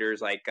vendors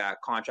like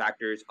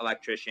contractors,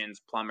 electricians,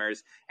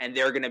 plumbers, and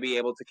they're going to be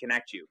able to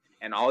connect you.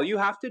 And all you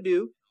have to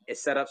do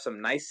is set up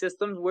some nice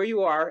systems where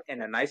you are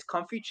in a nice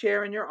comfy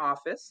chair in your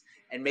office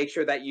and make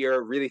sure that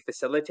you're really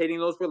facilitating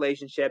those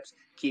relationships,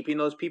 keeping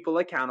those people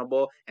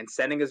accountable, and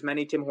sending as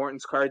many Tim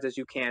Hortons cards as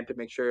you can to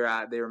make sure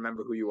they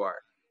remember who you are.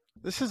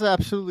 This is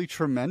absolutely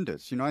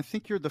tremendous. I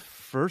think you're the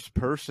first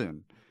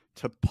person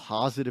to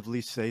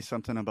positively say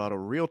something about a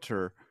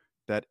realtor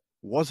that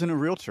wasn't a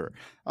realtor.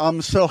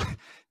 So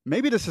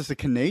maybe this is a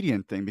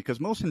Canadian thing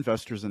because most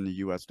investors in the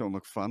U.S. don't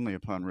look fondly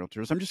upon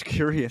realtors. I'm just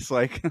curious,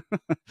 like,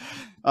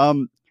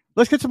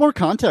 let's get some more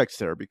context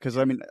there because,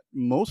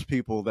 most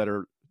people that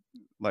are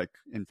like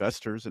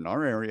investors in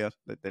our area,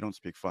 they don't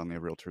speak fondly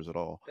of realtors at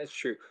all. That's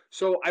true.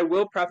 So I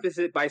will preface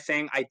it by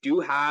saying I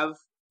do have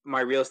my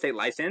real estate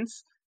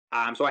license.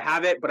 So I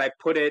have it, but I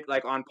put it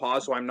like on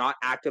pause. So I'm not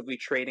actively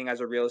trading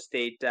as a real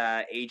estate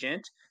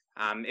agent.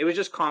 It was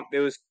just it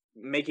was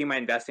making my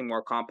investing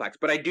more complex,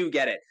 but I do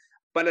get it.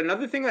 But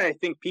another thing that I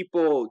think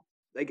people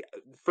like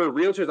for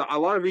realtors, a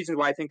lot of reasons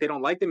why I think they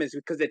don't like them is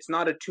because it's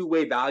not a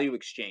two-way value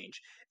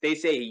exchange. They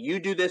say, you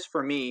do this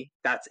for me,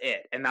 that's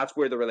it. And that's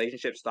where the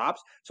relationship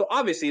stops. So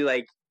obviously,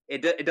 like,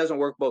 it doesn't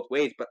work both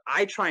ways, but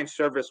I try and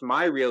service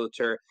my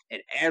realtor in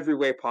every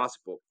way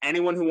possible.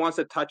 Anyone who wants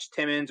to touch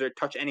Timmons or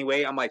touch any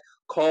way, I'm like,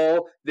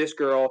 call this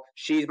girl.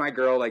 She's my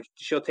girl. Like,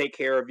 she'll take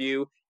care of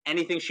you.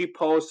 Anything she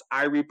posts,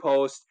 I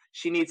repost.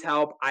 She needs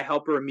help, I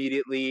help her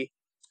immediately.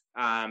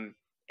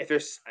 If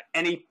there's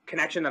any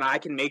connection that I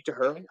can make to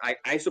her,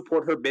 I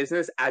support her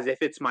business as if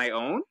it's my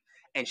own.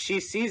 And she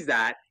sees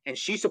that and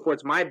she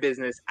supports my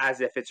business as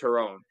if it's her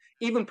own.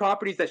 Even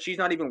properties that she's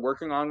not even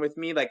working on with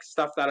me, like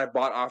stuff that I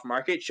bought off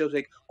market, she'll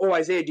like, oh,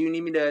 Isaiah, do you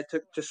need me to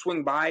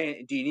swing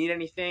by? Do you need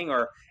anything?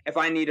 Or if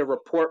I need a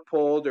report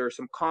pulled or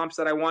some comps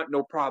that I want,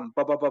 no problem.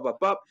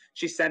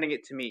 She's sending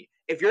it to me.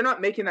 If you're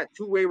not making that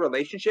two-way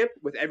relationship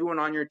with everyone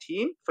on your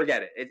team,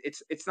 forget it.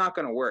 It's not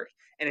going to work.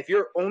 And if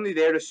you're only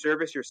there to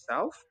service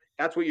yourself,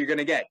 that's what you're going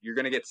to get. You're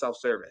going to get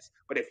self-service.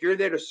 But if you're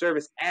there to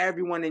service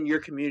everyone in your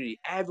community,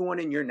 everyone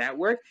in your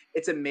network,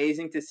 it's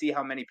amazing to see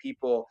how many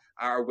people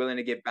are willing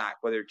to give back,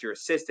 whether it's your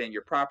assistant,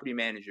 your property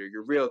manager,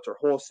 your realtor,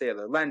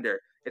 wholesaler, lender.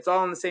 It's all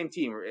on the same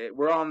team.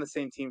 We're all on the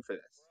same team for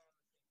this.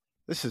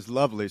 This is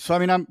lovely. So,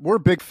 we're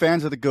big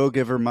fans of the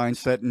go-giver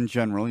mindset in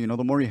general.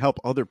 The more you help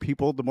other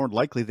people, the more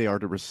likely they are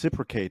to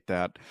reciprocate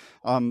that.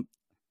 I'm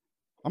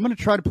going to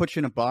try to put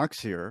you in a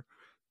box here.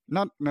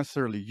 Not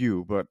necessarily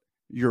you, but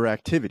your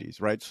activities,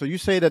 right? So you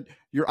say that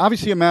you're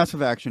obviously a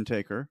massive action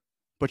taker,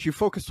 but you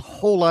focus a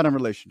whole lot on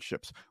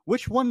relationships.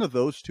 Which one of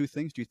those two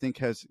things do you think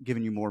has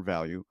given you more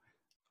value?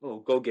 Oh,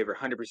 go-giver,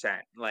 100%.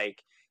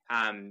 Like,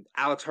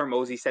 Alex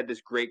Hormozy said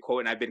this great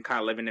quote, and I've been kind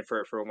of living it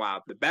for a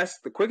while.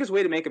 The quickest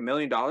way to make $1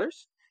 million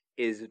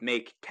is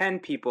make 10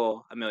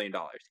 people $1 million.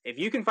 If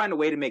you can find a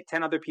way to make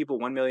 10 other people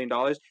 $1 million,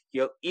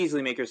 you'll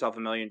easily make yourself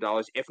 $1 million,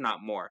 if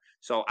not more.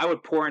 So I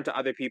would pour into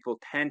other people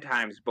 10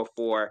 times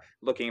before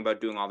looking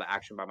about doing all the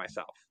action by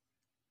myself.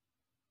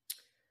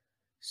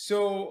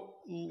 So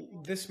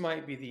this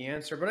might be the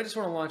answer, but I just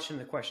want to launch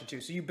into the question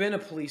too. So you've been a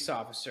police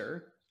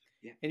officer,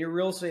 and you're a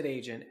real estate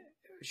agent.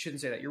 I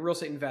shouldn't say that. You're a real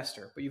estate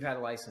investor, but you've had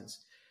a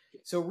license.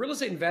 So real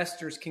estate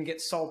investors can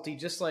get salty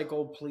just like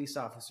old police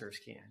officers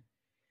can.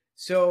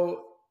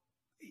 So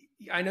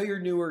I know you're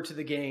newer to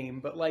the game,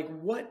 but like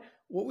what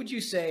would you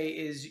say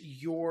is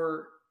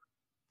your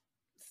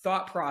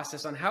thought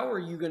process on how are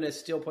you going to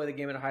still play the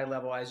game at a high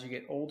level as you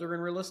get older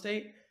in real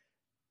estate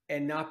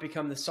and not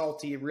become the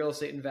salty real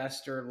estate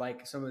investor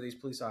like some of these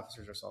police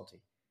officers are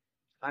salty?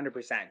 100%.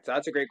 So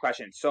that's a great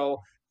question.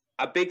 So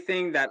a big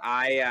thing that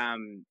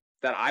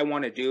I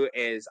want to do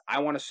is I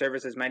want to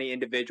service as many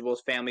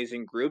individuals, families,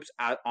 and groups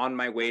on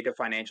my way to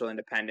financial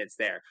independence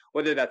there,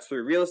 whether that's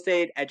through real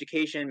estate,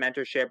 education,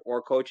 mentorship,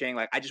 or coaching.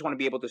 Like, I just want to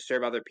be able to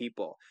serve other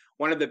people.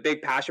 One of the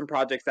big passion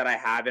projects that I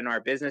have in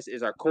our business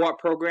is our co-op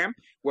program,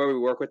 where we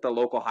work with the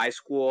local high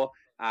school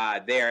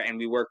there, and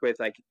we work with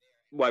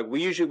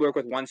we usually work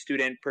with one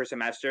student per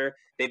semester.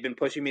 They've been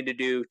pushing me to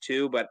do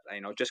 2, but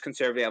just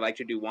conservatively, I like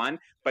to do 1.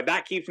 But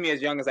that keeps me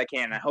as young as I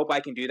can. I hope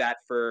I can do that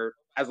for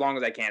as long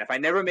as I can. If I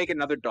never make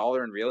another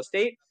dollar in real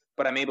estate,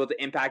 but I'm able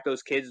to impact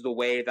those kids the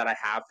way that I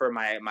have for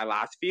my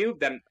last few,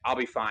 then I'll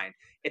be fine.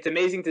 It's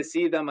amazing to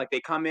see them. Like,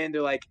 they come in,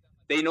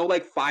 they know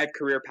 5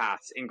 career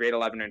paths in grade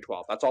 11 and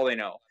 12. That's all they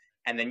know.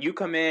 And then you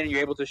come in and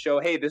you're able to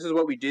show, hey, this is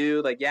what we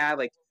do.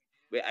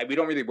 We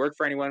don't really work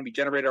for anyone. We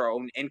generate our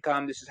own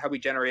income. This is how we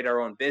generate our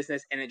own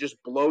business. And it just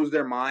blows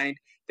their mind.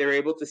 They're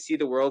able to see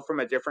the world from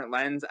a different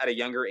lens at a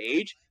younger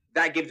age.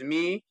 That gives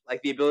me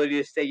the ability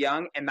to stay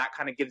young, and that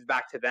kind of gives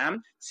back to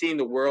them, seeing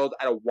the world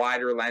at a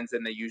wider lens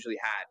than they usually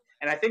had.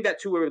 And I think that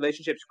two-way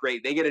relationship's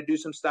great. They get to do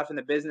some stuff in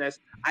the business.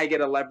 I get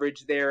to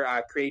leverage their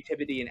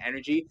creativity and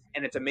energy.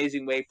 And it's an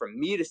amazing way for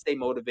me to stay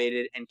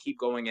motivated and keep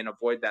going and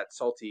avoid that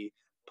salty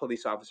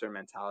police officer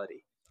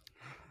mentality.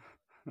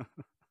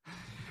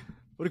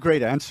 What a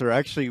great answer. I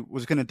actually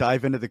was going to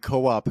dive into the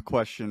co-op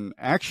question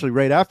actually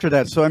right after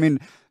that. So,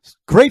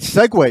 great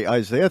segue,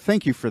 Isaiah.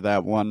 Thank you for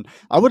that one.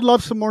 I would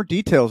love some more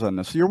details on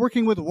this. So you're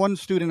working with one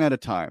student at a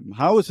time.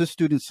 How is this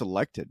student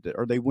selected?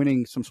 Are they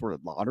winning some sort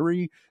of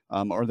lottery?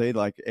 Are they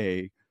like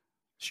a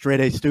straight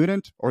A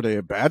student? Or are they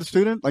a bad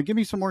student? Give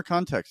me some more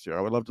context here.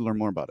 I would love to learn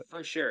more about it.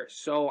 For sure.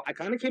 So I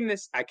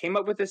came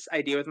up with this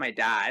idea with my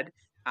dad.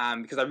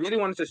 Because I really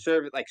wanted to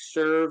serve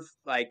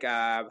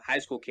high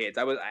school kids.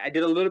 I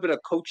did a little bit of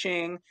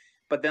coaching,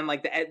 but then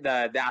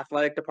the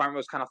athletic department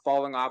was kind of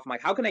falling off. I'm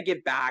like, how can I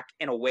give back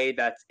in a way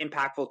that's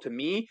impactful to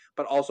me,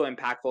 but also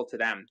impactful to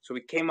them? So we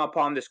came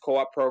upon this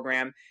co-op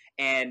program,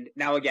 and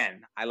now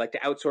again, I like to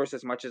outsource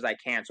as much as I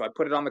can. So I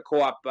put it on the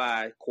co-op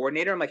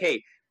coordinator. I'm like,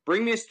 hey,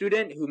 bring me a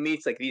student who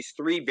meets these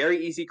 3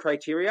 very easy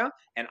criteria,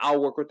 and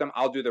I'll work with them.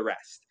 I'll do the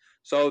rest.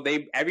 So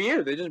every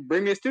year they just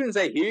bring me a student and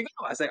say, here you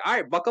go. I was like, all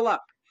right, buckle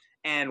up.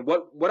 And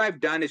what I've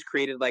done is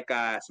created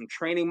some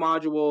training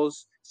modules,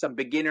 some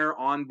beginner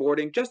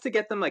onboarding, just to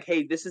get them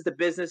hey, this is the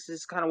business,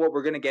 this is kind of what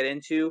we're going to get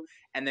into,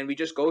 and then we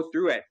just go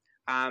through it.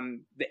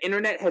 The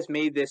internet has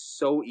made this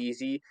so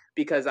easy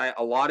because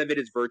a lot of it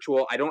is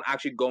virtual. I don't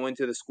actually go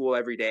into the school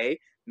every day.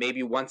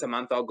 Maybe once a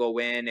month I'll go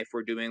in if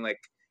we're doing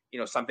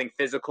something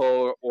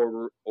physical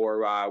or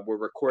we're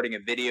recording a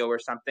video or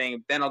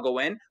something, then I'll go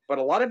in. But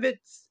a lot of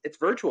it's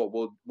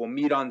virtual. We'll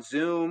meet on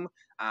Zoom,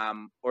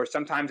 or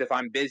sometimes if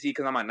I'm busy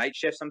because I'm on night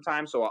shift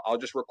sometimes, so I'll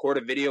just record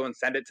a video and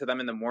send it to them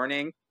in the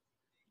morning,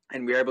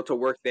 and we're able to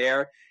work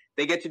there.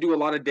 They get to do a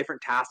lot of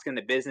different tasks in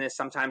the business.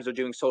 Sometimes they're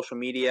doing social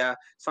media,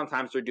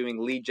 sometimes they're doing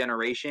lead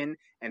generation,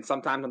 and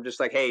sometimes I'm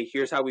just like, hey,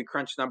 here's how we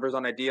crunch numbers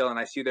on a deal, and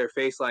I see their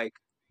face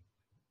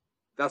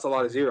that's a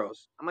lot of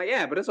zeros. I'm like,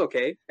 yeah, but it's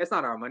okay. It's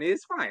not our money.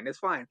 It's fine. It's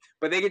fine.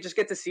 But they just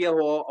get to see a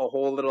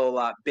whole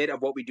little bit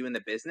of what we do in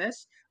the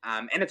business.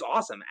 And it's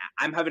awesome.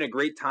 I'm having a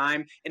great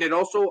time. And it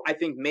also, I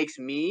think, makes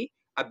me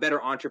a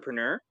better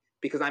entrepreneur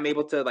because I'm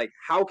able to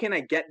how can I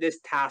get this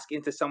task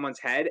into someone's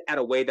head at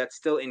a way that's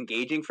still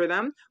engaging for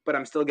them, but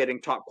I'm still getting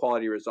top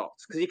quality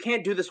results? Because you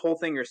can't do this whole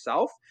thing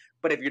yourself.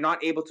 But if you're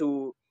not able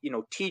to,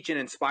 teach and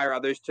inspire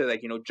others to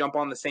jump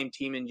on the same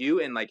team and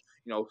you and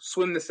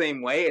swim the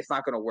same way, it's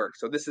not going to work.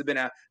 So this has been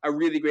a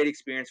really great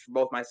experience for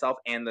both myself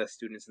and the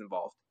students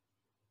involved.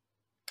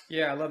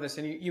 Yeah, I love this.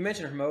 And you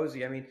mentioned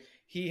Hormozi.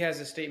 He has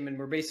a statement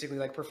where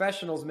basically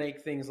professionals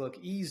make things look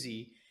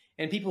easy,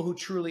 and people who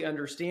truly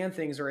understand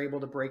things are able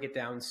to break it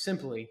down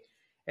simply.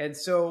 And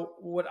so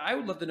what I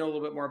would love to know a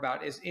little bit more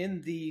about is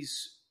in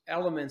these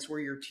elements where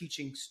you're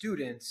teaching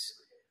students,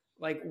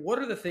 what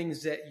are the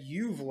things that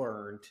you've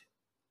learned?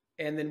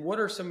 And then what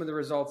are some of the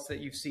results that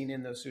you've seen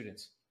in those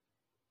students?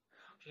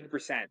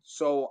 100%.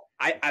 So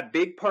a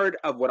big part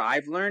of what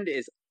I've learned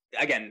is,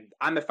 again,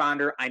 I'm the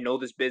founder. I know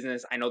this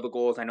business. I know the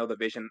goals. I know the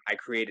vision. I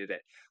created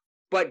it.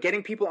 But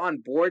getting people on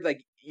board,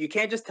 you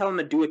can't just tell them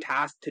to do a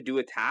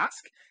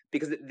task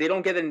because they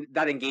don't get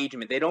that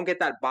engagement. They don't get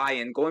that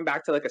buy-in. Going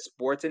back to a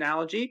sports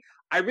analogy,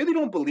 I really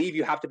don't believe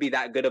you have to be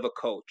that good of a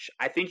coach.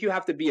 I think you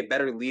have to be a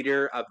better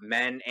leader of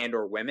men and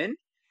or women.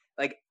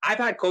 Like, I've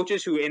had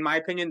coaches who, in my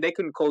opinion, they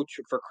couldn't coach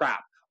for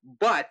crap,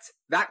 but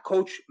that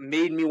coach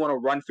made me want to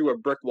run through a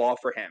brick wall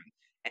for him.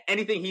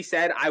 Anything he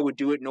said, I would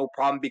do it no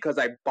problem because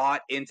I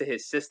bought into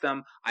his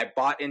system. I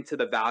bought into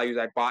the values.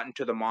 I bought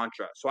into the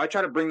mantra. So I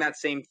try to bring that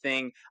same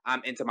thing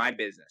into my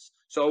business.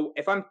 So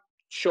if I'm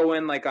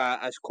showing like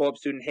a co-op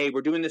student, hey,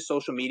 we're doing this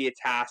social media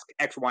task,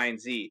 X, Y, and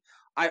Z,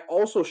 I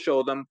also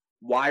show them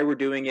why we're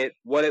doing it,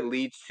 what it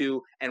leads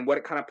to, and what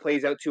it kind of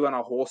plays out to on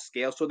a whole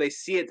scale. So they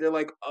see it, they're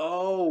like,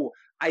 oh,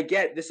 I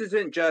get, this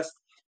isn't just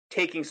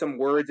taking some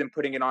words and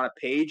putting it on a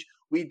page.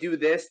 We do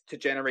this to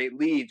generate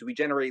leads. We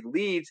generate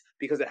leads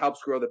because it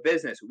helps grow the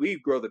business. We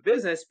grow the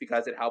business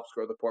because it helps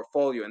grow the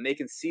portfolio. And they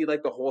can see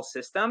like the whole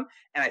system.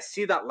 And I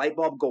see that light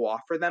bulb go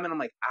off for them. And I'm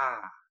like,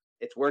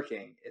 it's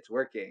working. It's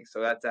working. So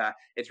that's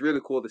it's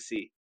really cool to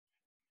see.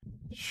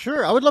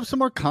 Sure. I would love some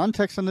more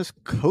context on this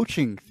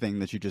coaching thing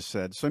that you just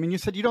said. So, I mean, you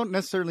said you don't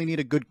necessarily need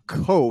a good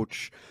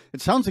coach.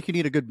 It sounds like you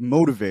need a good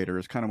motivator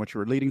is kind of what you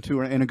were leading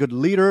to, and a good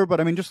leader. But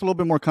I mean, just a little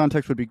bit more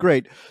context would be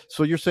great.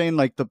 So you're saying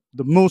like the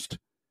most,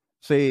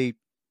 say,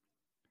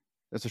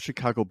 as a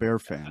Chicago Bear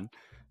fan,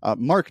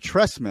 Mark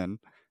Trestman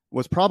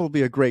was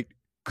probably a great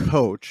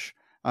coach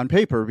on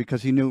paper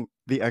because he knew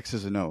the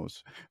X's and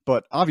O's.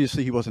 But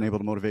obviously he wasn't able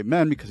to motivate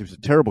men because he was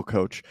a terrible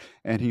coach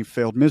and he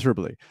failed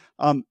miserably.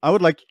 I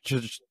would like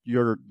just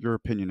your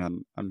opinion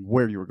on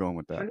where you were going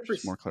with that.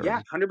 Just more clarity.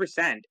 Yeah,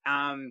 100%.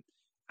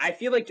 I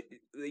feel like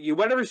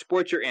whatever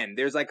sport you're in,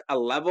 there's like a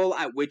level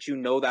at which you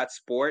know that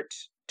sport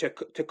to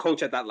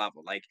coach at that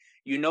level. Like,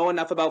 you know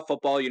enough about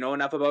football, you know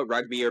enough about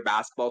rugby or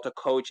basketball to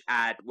coach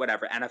at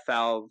whatever,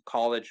 NFL,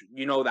 college,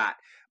 you know that.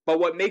 But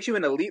what makes you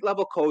an elite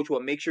level coach,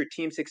 what makes your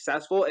team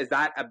successful is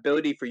that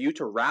ability for you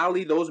to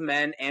rally those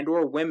men and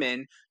or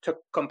women to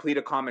complete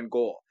a common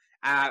goal.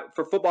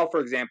 For football,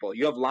 for example,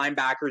 you have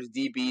linebackers,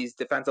 DBs,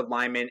 defensive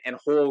linemen, and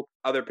whole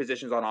other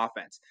positions on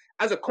offense.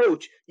 As a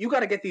coach, you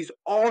got to get these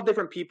all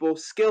different people,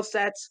 skill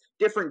sets,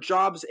 different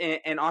jobs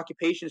and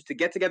occupations to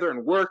get together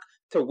and work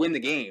to win the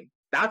game.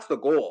 That's the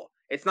goal.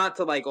 It's not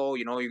to like, oh,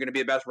 you're going to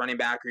be the best running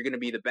back, or you're going to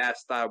be the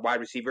best wide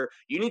receiver.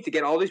 You need to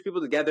get all these people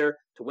together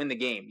to win the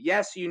game.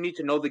 Yes, you need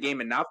to know the game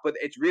enough, but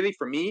it's really,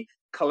 for me,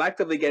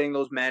 collectively getting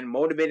those men,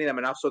 motivating them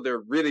enough so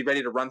they're really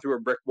ready to run through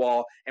a brick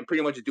wall and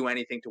pretty much do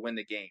anything to win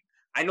the game.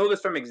 I know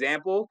this from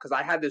example because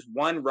I had this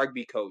one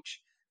rugby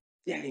coach.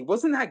 Yeah, he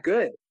wasn't that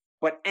good.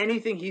 But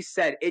anything he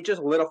said, it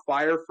just lit a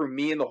fire for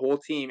me and the whole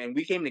team. And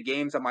we came to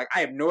games. I'm like, I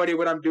have no idea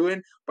what I'm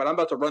doing, but I'm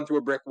about to run through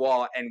a brick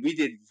wall. And we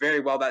did very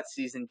well that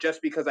season just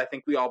because I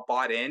think we all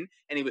bought in.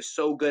 And he was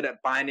so good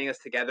at binding us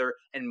together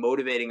and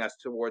motivating us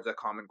towards a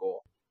common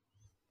goal.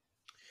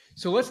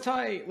 So let's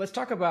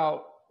talk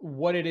about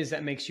what it is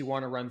that makes you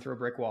want to run through a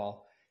brick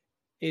wall.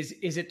 Is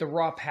it the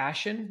raw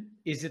passion?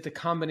 Is it the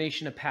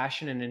combination of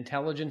passion and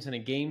intelligence and a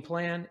game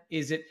plan?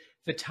 Is it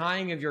the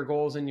tying of your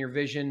goals and your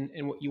vision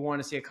and what you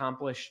want to see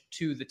accomplished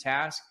to the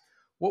task?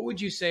 What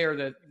would you say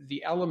are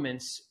the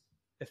elements,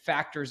 the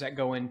factors that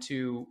go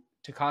into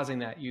causing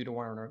that you to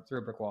want to run through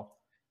a brick wall?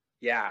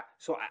 Yeah.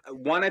 So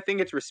one, I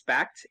think it's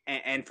respect.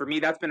 And for me,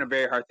 that's been a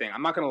very hard thing.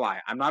 I'm not going to lie.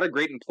 I'm not a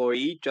great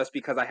employee just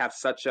because I have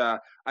such a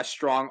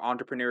strong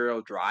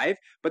entrepreneurial drive.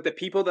 But the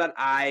people that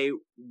I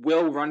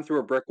will run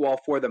through a brick wall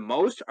for the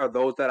most are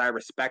those that I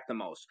respect the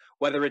most,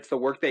 whether it's the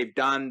work they've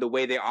done, the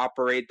way they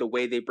operate, the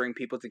way they bring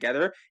people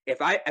together.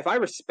 If I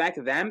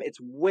respect them, it's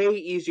way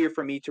easier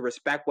for me to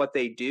respect what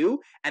they do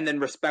and then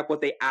respect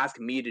what they ask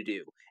me to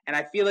do. And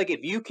I feel like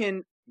if you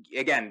can,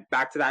 again,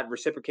 back to that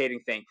reciprocating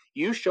thing,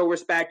 you show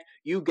respect,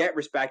 you get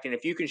respect. And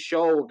if you can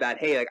show that,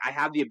 hey, like, I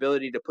have the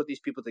ability to put these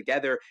people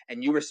together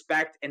and you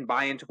respect and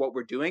buy into what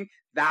we're doing,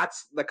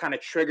 that's the kind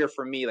of trigger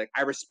for me. Like,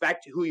 I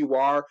respect who you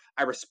are,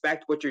 I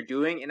respect what you're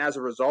doing, and as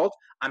a result,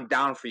 I'm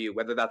down for you,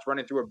 whether that's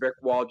running through a brick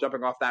wall,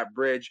 jumping off that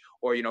bridge,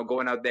 or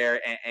going out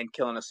there and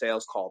killing a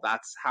sales call.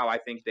 That's how I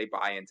think they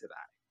buy into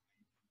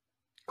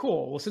that.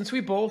 Cool. Well, since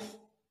we both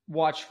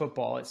watch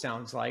football, it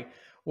sounds like,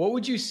 what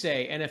would you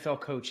say NFL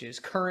coaches,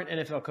 current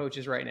NFL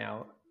coaches right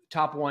now,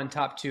 top one,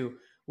 top two,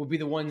 would be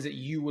the ones that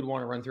you would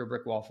want to run through a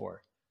brick wall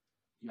for?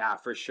 Yeah,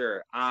 for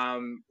sure.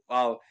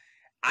 Well,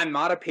 I'm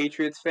not a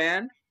Patriots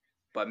fan,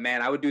 but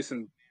man, I would do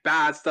some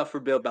bad stuff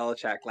for Bill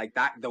Belichick. Like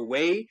that, the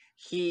way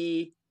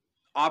he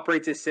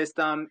operates his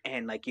system,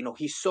 and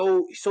he's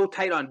so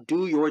tight on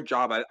do your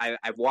job.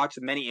 I've watched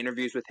many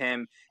interviews with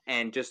him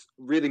and just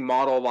really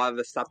model a lot of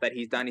the stuff that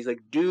he's done. He's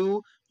like,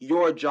 do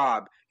your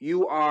job.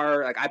 You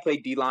are like, I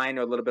played D-line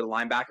or a little bit of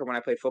linebacker when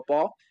I played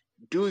football.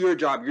 Do your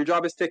job. Your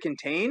job is to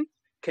contain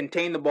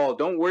the ball.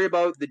 Don't worry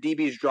about the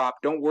DB's drop.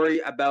 Don't worry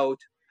about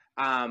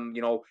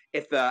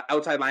if the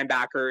outside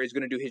linebacker is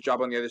going to do his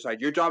job on the other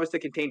side. Your job is to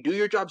contain. Do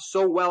your job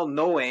so well,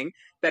 knowing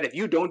that if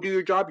you don't do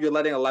your job, you're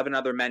letting 11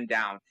 other men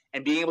down,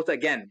 and being able to,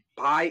 again,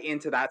 buy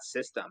into that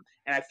system.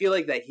 And I feel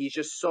like that he's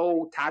just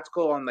so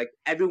tactical on like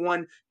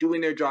everyone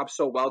doing their job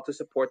so well to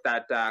support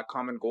that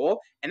common goal.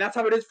 And that's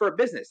how it is for a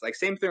business. Like,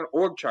 same thing on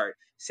org chart.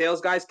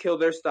 Sales guys kill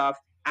their stuff.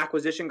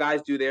 Acquisition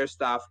guys do their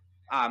stuff.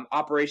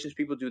 operations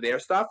people do their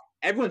stuff.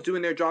 Everyone's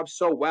doing their job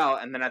so well,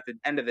 and then at the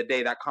end of the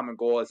day, that common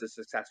goal is a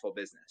successful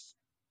business.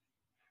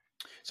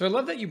 So I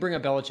love that you bring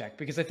up Belichick,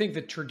 because I think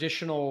the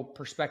traditional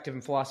perspective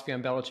and philosophy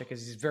on Belichick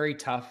is he's very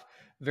tough,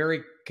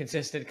 very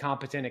consistent,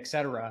 competent,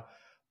 etc.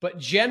 But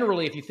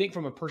generally, if you think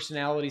from a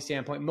personality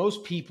standpoint,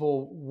 most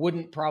people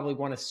wouldn't probably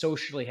want to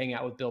socially hang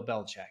out with Bill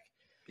Belichick.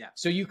 Yeah.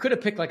 So you could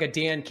have picked like a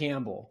Dan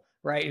Campbell,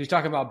 right? Who's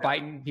talking about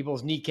biting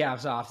people's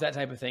kneecaps off, that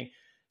type of thing.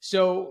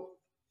 So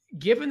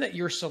given that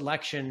your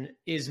selection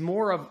is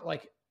more of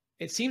like,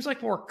 it seems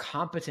like more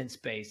competence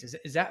based.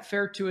 Is that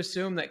fair to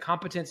assume that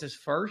competence is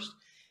first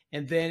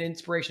and then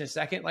inspiration is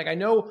second? Like, I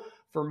know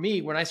for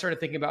me, when I started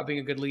thinking about being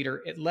a good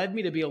leader, it led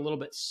me to be a little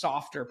bit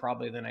softer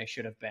probably than I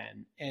should have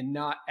been, and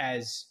not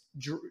as,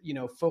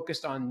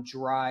 focused on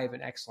drive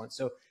and excellence.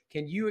 So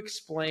can you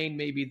explain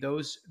maybe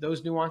those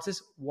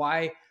nuances?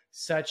 Why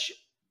Bill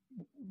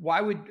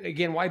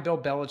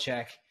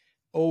Belichick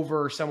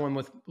over someone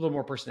with a little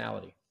more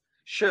personality?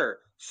 Sure.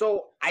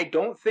 So I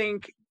don't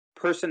think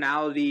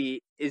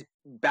personality is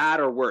bad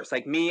or worse.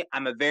 Like me,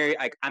 I'm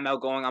I'm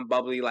outgoing, I'm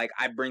bubbly, like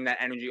I bring that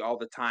energy all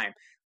the time.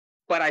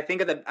 But I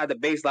think at the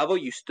base level,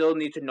 you still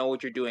need to know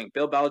what you're doing.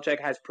 Bill Belichick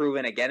has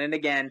proven again and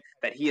again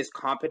that he is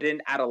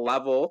competent at a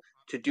level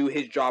to do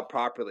his job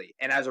properly.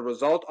 And as a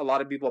result, a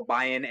lot of people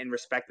buy in and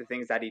respect the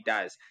things that he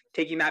does.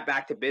 Taking that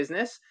back to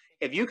business,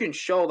 if you can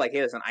show like,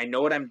 hey, listen, I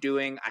know what I'm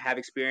doing, I have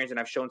experience and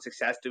I've shown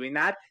success doing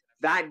that,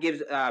 that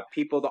gives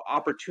people the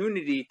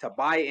opportunity to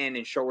buy in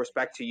and show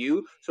respect to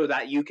you so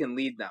that you can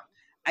lead them.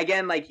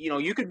 Again, like,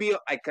 you could be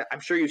like, I'm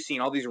sure you've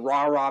seen all these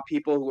rah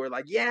people who are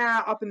like,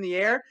 yeah, up in the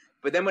air.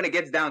 But then when it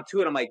gets down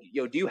to it, I'm like,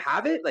 yo, do you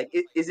have it? Like,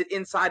 is it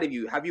inside of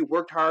you? Have you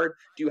worked hard?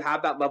 Do you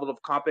have that level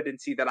of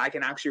competency that I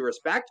can actually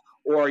respect?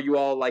 Or are you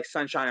all like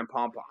sunshine and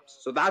pom-poms?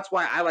 So that's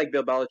why I like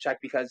Bill Belichick,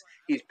 because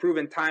he's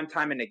proven time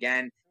and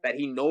again that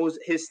he knows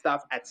his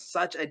stuff at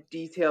such a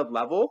detailed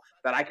level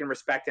that I can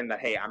respect him,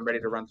 that, hey, I'm ready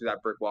to run through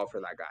that brick wall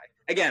for that guy.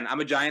 Again, I'm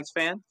a Giants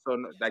fan, so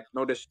like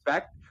no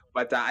disrespect,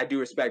 but I do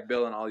respect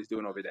Bill and all he's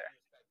doing over there.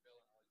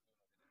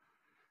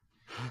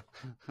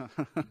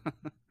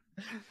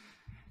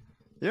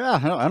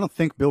 Yeah, I don't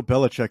think Bill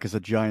Belichick is a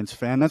Giants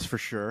fan. That's for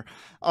sure.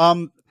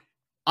 I'm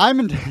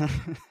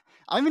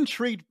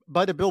intrigued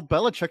by the Bill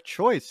Belichick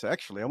choice.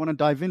 Actually, I want to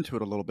dive into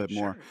it a little bit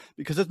more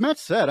because, as Matt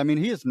said, I mean,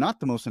 he is not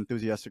the most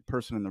enthusiastic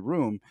person in the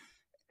room,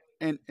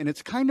 and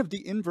it's kind of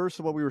the inverse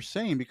of what we were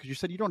saying, because you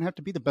said you don't have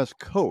to be the best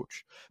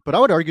coach, but I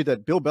would argue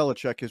that Bill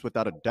Belichick is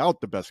without a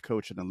doubt the best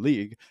coach in the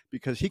league,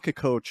 because he could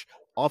coach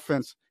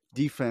offense,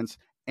 defense,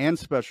 and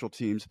special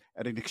teams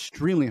at an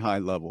extremely high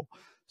level.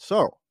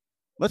 So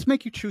let's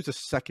make you choose a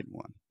second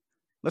one.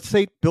 Let's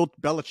say Bill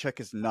Belichick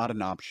is not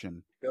an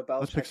option. Bill Belichick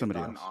Let's pick somebody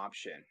is not else. An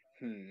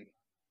option.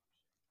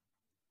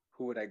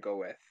 Who would I go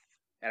with?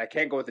 And I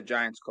can't go with the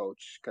Giants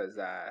coach because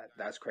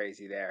that's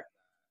crazy there.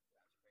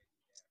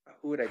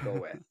 Who would I go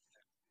with?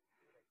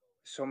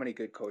 So many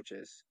good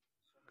coaches.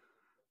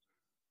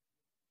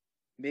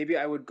 Maybe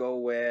I would go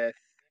with,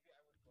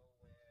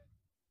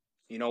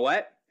 you know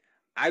what?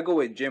 I go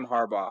with Jim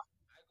Harbaugh.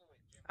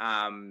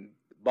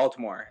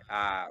 Baltimore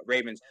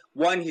Ravens.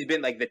 One, he's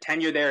been like, the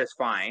tenure there is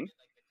fine.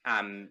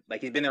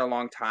 Like, he's been there a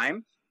long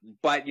time.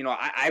 But,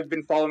 I've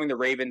been following the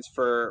Ravens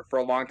for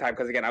a long time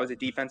because, again, I was a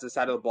defensive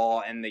side of the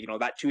ball, and,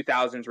 that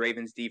 2000s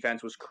Ravens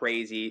defense was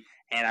crazy,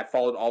 and I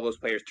followed all those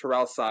players,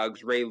 Terrell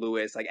Suggs, Ray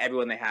Lewis, like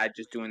everyone they had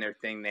just doing their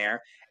thing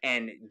there.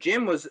 And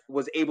Jim was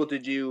able to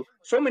do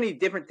so many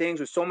different things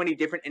with so many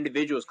different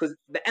individuals, because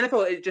the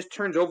NFL, it just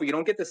turns over. You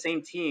don't get the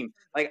same team.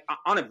 Like,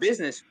 on a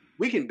business,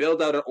 we can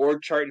build out an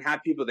org chart and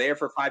have people there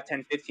for 5,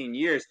 10, 15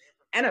 years.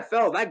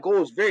 NFL, that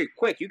goal is very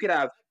quick. You could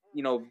have,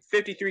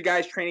 53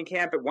 guys training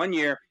camp at 1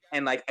 year,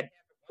 and like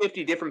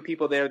 50 different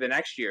people there the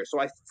next year. So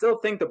I still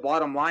think the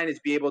bottom line is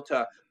be able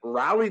to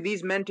rally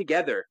these men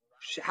together,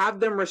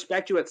 have them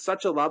respect you at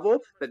such a level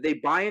that they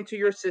buy into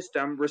your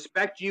system,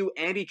 respect you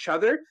and each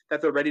other, that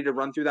they're ready to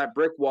run through that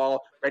brick wall,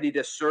 ready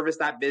to service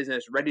that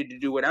business, ready to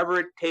do whatever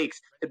it takes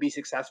to be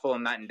successful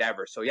in that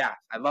endeavor. So yeah,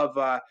 I love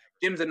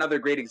Jim's another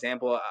great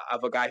example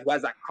of a guy who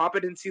has that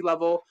competency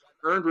level,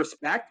 earned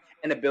respect,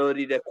 and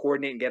ability to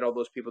coordinate and get all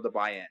those people to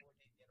buy in.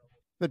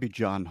 That'd be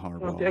John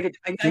Harbaugh.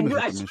 I knew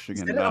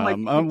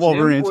Michigan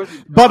Wolverines.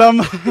 But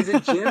is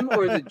it Jim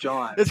or is it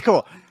John? It's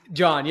cool.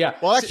 John, yeah.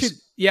 Well,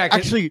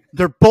 actually,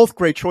 they're both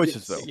great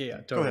choices, though.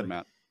 Yeah, totally. Go ahead,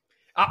 Matt.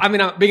 I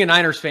mean, being a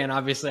Niners fan,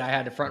 obviously, I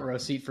had a front row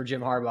seat for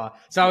Jim Harbaugh.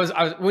 So I was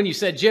when you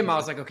said Jim, I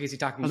was like, okay, is he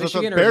talking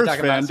Michigan or is he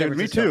talking about San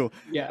Francisco? Me too.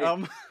 Yeah.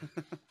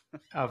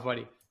 Oh,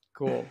 funny.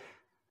 Cool.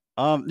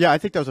 Yeah, I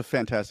think that was a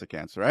fantastic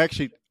answer.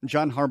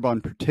 John Harbaugh in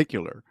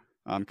particular,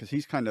 because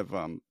he's kind of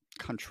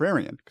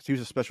contrarian, because he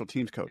was a special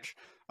teams coach.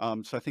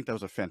 So I think that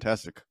was a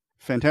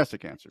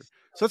fantastic answer.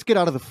 So let's get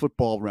out of the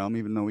football realm,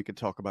 even though we could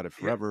talk about it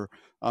forever.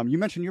 You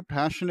mentioned you're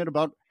passionate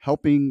about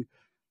helping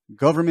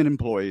government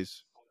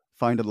employees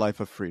find a life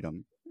of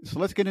freedom. So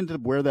let's get into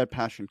where that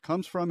passion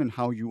comes from and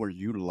how you are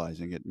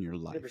utilizing it in your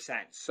life. 100%.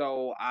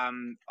 So,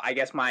 I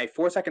guess my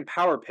 4-second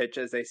power pitch,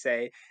 as they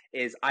say,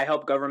 is I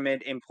help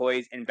government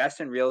employees invest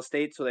in real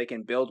estate so they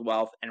can build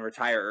wealth and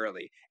retire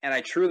early. And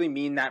I truly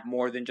mean that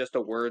more than just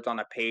the words on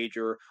a page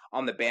or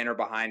on the banner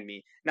behind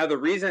me. Now, the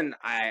reason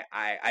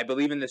I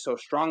believe in this so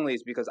strongly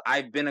is because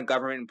I've been a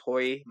government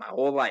employee my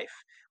whole life.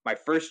 My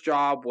first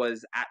job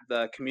was at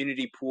the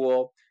community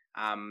pool.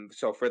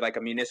 So for like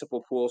a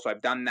municipal pool. So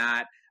I've done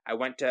that. I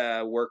went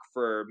to work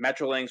for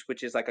Metrolinx,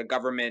 which is like a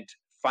government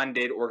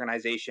funded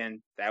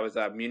organization. I was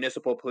a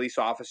municipal police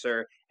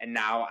officer, and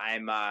now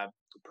I'm a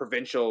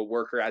provincial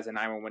worker as a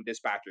 911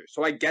 dispatcher.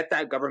 So I get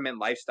that government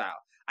lifestyle.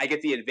 I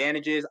get the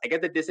advantages, I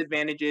get the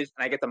disadvantages,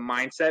 and I get the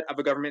mindset of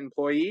a government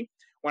employee.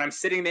 When I'm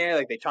sitting there,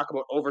 like they talk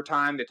about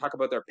overtime, they talk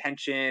about their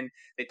pension,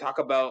 they talk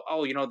about,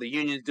 oh, the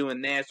union's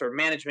doing this or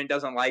management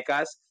doesn't like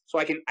us. So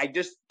I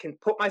just can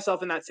put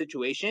myself in that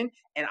situation,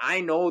 and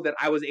I know that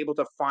I was able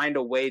to find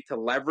a way to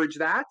leverage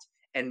that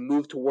and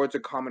move towards a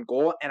common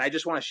goal. And I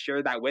just want to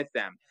share that with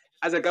them.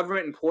 As a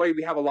government employee,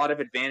 we have a lot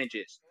of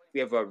advantages. We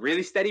have a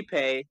really steady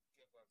pay.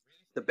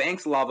 The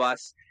banks love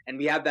us, and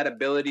we have that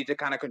ability to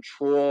kind of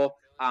control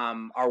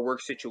our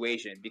work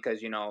situation because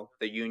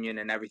the union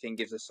and everything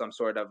gives us some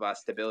sort of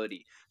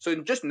stability. So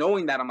just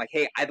knowing that, I'm like,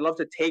 hey, I'd love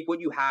to take what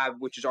you have,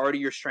 which is already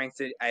your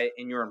strength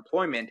in your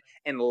employment,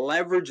 and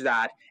leverage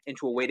that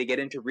into a way to get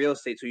into real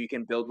estate so you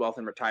can build wealth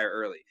and retire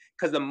early.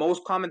 Because the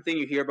most common thing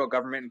you hear about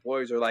government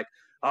employees are like,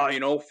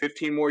 oh,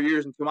 15 more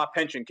years until my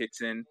pension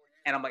kicks in.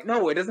 And I'm like,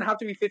 no, it doesn't have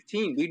to be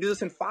 15. We do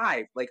this in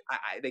 5. Like,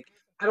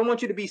 I don't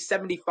want you to be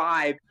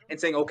 75 and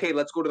saying, okay,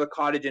 let's go to the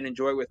cottage and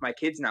enjoy it with my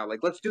kids now. Like,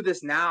 let's do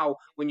this now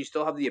when you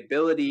still have the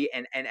ability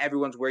and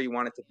everyone's where you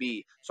want it to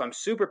be. So I'm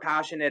super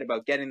passionate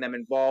about getting them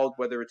involved,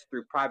 whether it's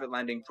through private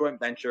lending,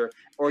 joint venture,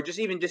 or just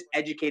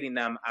educating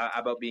them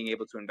about being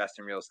able to invest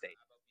in real estate.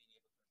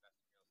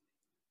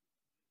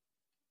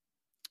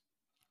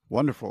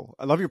 Wonderful.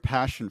 I love your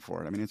passion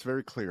for it. I mean, it's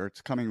very clear.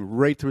 It's coming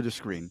right through the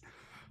screen.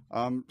 So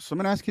I'm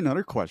going to ask you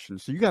another question.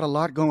 So you got a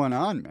lot going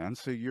on, man.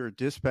 So you're a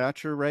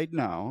dispatcher right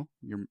now.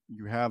 You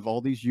have all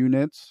these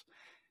units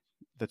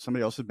that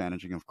somebody else is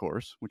managing, of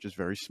course, which is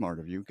very smart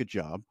of you. Good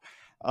job.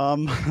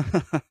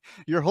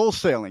 You're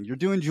wholesaling. You're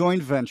doing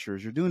joint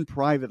ventures. You're doing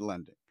private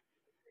lending.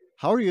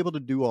 How are you able to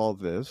do all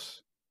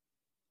this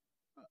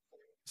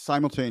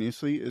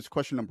simultaneously is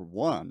question number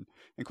 1.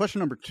 And question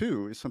number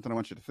 2 is something I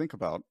want you to think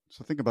about.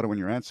 So think about it when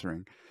you're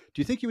answering.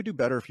 Do you think you would do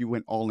better if you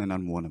went all in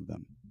on one of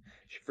them?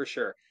 For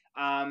sure.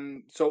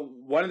 So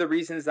one of the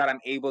reasons that I'm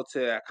able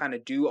to kind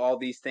of do all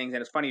these things,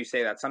 and it's funny you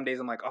say that. Some days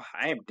I'm like, oh,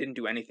 I didn't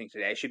do anything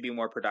today. I should be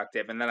more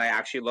productive. And then I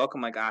actually look,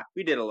 I'm like,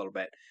 we did a little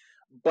bit.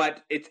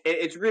 But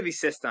it's really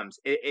systems.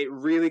 It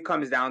really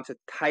comes down to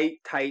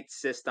tight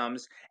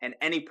systems, and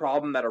any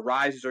problem that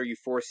arises or you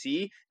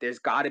foresee, there's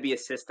got to be a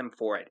system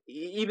for it.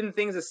 Even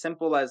things as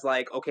simple as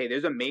like, okay,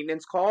 there's a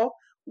maintenance call.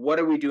 What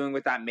are we doing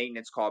with that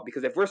maintenance call?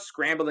 Because if we're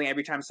scrambling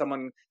every time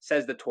someone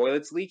says the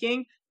toilet's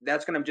leaking,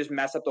 that's going to just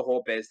mess up the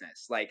whole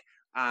business. Like,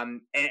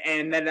 and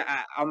then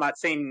on that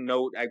same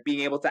note,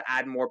 being able to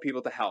add more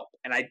people to help.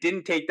 And I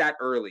didn't take that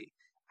early.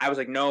 I was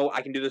like, no,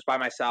 I can do this by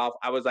myself.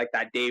 I was like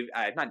that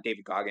not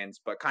David Goggins,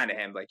 but kind of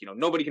him. Like,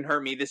 nobody can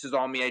hurt me. This is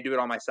all me. I do it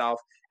all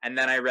myself. And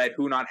then I read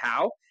Who Not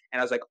How,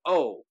 and I was like,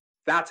 oh,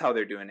 that's how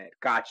they're doing it.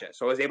 Gotcha.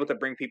 So I was able to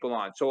bring people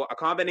on. So a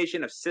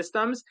combination of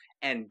systems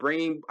and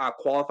bringing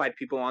qualified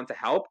people on to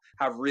help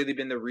have really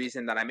been the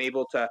reason that I'm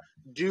able to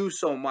do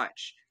so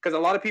much. Because a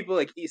lot of people,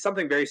 like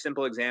something very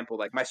simple example,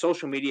 like my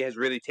social media has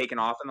really taken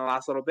off in the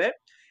last little bit.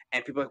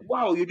 And people are like,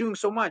 wow, you're doing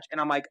so much. And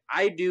I'm like,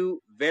 I do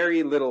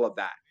very little of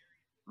that.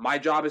 My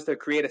job is to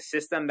create a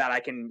system that I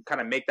can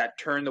kind of make that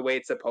turn the way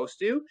it's supposed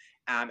to.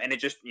 And it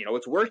just,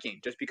 it's working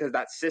just because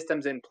that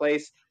system's in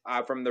place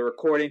from the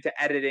recording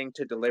to editing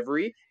to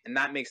delivery. And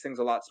that makes things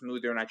a lot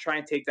smoother. And I try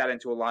and take that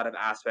into a lot of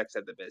aspects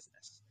of the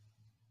business.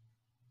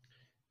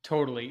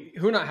 Totally.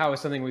 Who Not How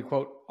is something we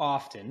quote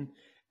often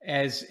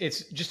as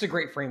it's just a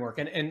great framework.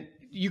 And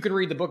you can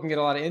read the book and get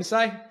a lot of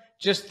insight.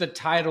 Just the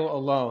title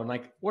alone,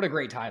 like what a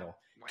great title,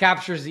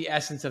 captures the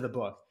essence of the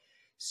book.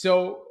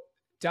 So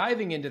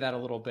diving into that a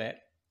little bit,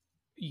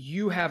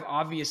 you have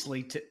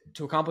obviously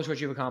to accomplish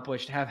what you've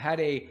accomplished, have had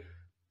a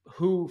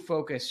who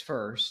focus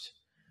first.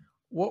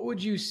 What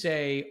would you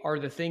say are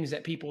the things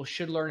that people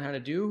should learn how to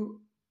do,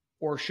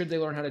 or should they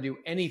learn how to do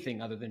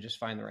anything other than just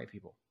find the right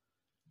people?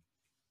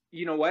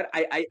 You know what?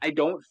 I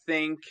don't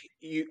think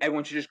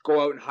everyone should just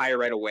go out and hire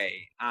right away.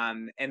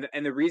 And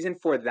the reason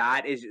for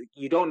that is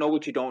you don't know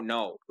what you don't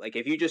know. Like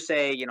if you just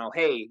say,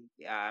 hey,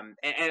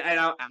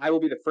 and I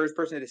will be the first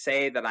person to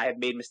say that I have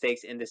made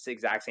mistakes in this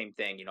exact same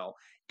thing.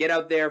 Get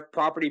out there,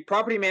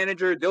 property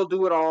manager, they'll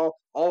do it all.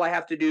 All I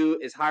have to do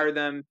is hire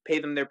them, pay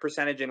them their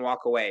percentage, and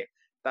walk away.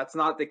 That's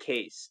not the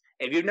case.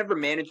 If you've never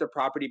managed a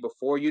property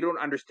before, you don't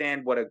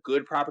understand what a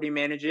good property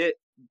manager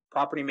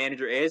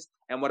is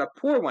and what a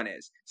poor one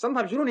is.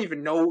 Sometimes you don't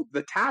even know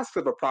the tasks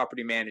of a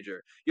property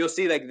manager. You'll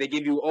see like they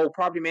give you,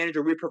 property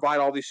manager, we provide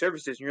all these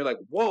services. And you're like,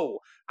 whoa,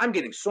 I'm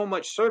getting so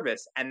much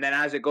service. And then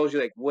as it goes,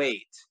 you're like,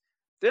 wait,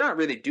 they're not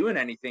really doing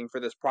anything for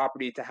this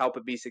property to help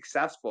it be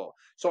successful.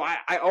 So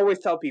I always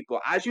tell people,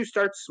 as you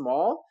start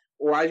small,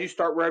 or as you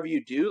start wherever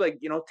you do, like,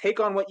 take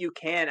on what you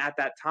can at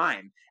that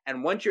time.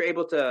 And once you're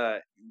able to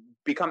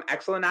become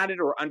excellent at it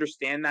or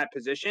understand that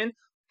position,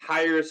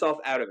 hire yourself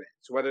out of it.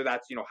 So whether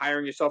that's,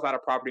 hiring yourself out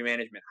of property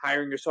management,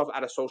 hiring yourself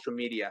out of social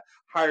media,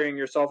 hiring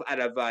yourself out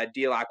of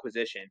deal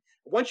acquisition.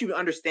 Once you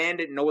understand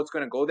it and know what's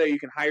going to go there, you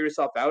can hire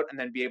yourself out and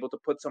then be able to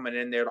put someone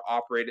in there to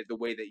operate it the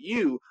way that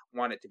you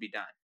want it to be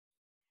done.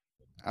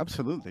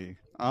 Absolutely.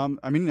 I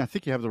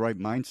think you have the right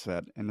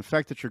mindset, and the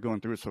fact that you're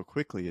going through it so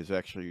quickly is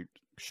actually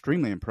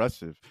extremely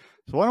impressive.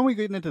 So why don't we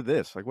get into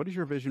this? Like, what is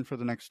your vision for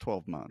the next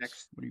 12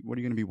 months? What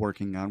are you going to be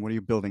working on? What are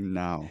you building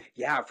now?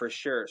 Yeah, for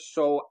sure.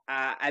 So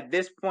at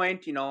this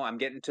point, I'm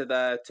getting to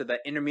the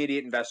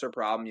intermediate investor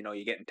problem.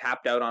 You're getting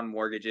tapped out on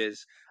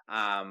mortgages,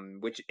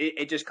 which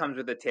it just comes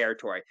with the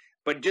territory.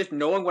 But just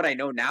knowing what I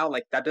know now,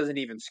 like, that doesn't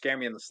even scare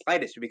me in the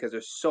slightest, because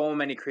there's so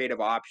many creative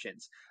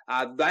options.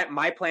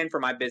 My plan for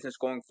my business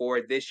going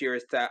forward this year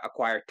is to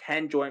acquire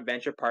 10 joint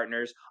venture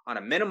partners on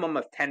a minimum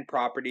of 10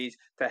 properties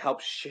to help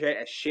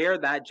share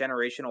that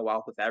generational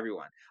wealth with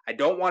everyone. I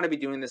don't want to be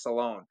doing this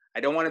alone. I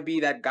don't want to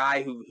be that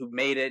guy who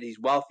made it, he's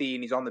wealthy,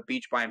 and he's on the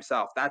beach by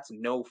himself. That's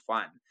no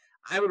fun.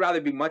 I would rather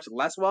be much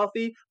less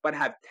wealthy, but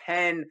have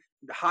 10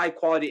 high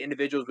quality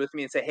individuals with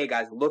me and say, hey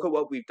guys, look at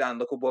what we've done.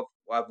 Look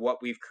at what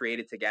we've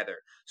created together.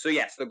 So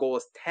yes, the goal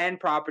is 10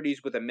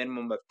 properties with a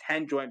minimum of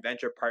 10 joint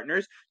venture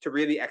partners to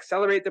really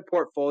accelerate the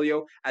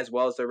portfolio as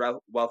well as the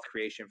wealth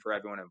creation for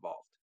everyone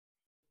involved.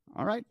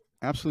 All right.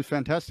 Absolutely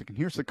fantastic. And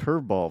here's the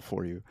curveball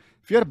for you.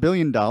 If you had $1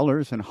 billion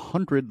and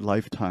 100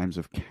 lifetimes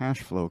of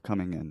cash flow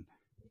coming in,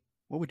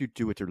 what would you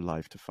do with your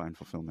life to find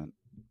fulfillment?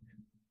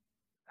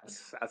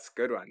 That's a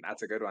good one.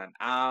 That's a good one.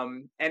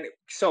 And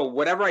so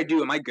whatever I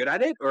do, am I good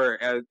at it, or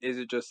is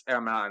it just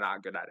am I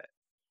not good at it?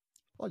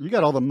 Well, you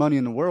got all the money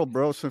in the world,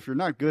 bro. So if you're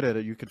not good at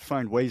it, you could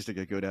find ways to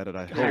get good at it.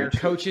 I hope. Hire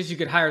coaches. You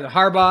could hire the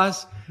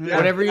Harbaughs.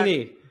 Whatever you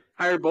need.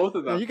 Hire both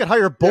of them. Yeah, you could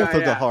hire both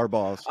of the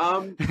Harbaughs.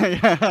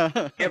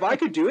 If I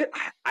could do it,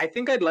 I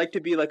think I'd like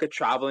to be like a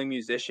traveling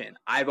musician.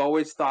 I've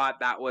always thought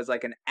that was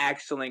like an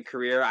excellent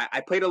career.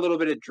 I played a little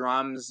bit of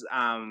drums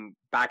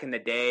back in the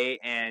day,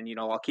 and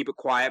I'll keep it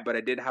quiet, but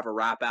I did have a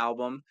rap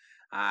album.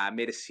 I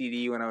made a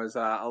CD when I was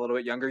a little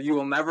bit younger. You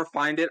will never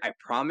find it, I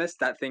promise.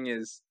 That thing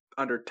is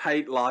under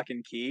tight lock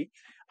and key.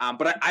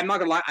 But I'm not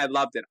gonna lie, I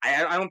loved it.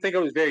 I don't think I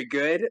was very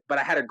good, but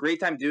I had a great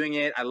time doing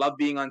it. I love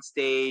being on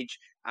stage.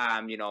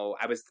 I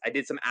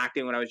did some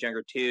acting when I was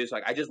younger too. So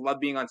I just love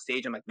being on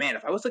stage. I'm like, man,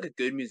 if I was like a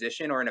good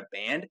musician or in a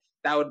band,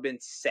 that would have been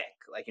sick.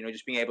 Like,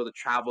 just being able to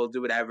travel,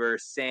 do whatever,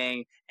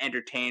 sing,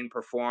 entertain,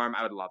 perform.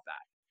 I would love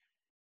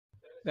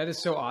that. That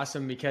is so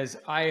awesome, because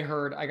I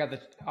got the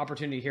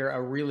opportunity to hear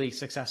a really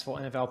successful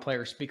NFL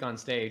player speak on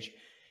stage,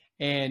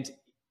 and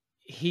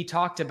he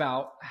talked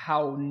about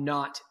how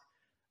not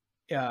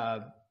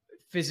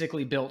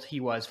physically built he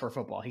was for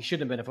football. He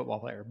shouldn't have been a football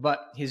player,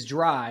 but his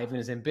drive and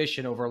his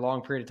ambition over a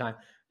long period of time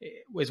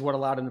was what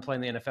allowed him to play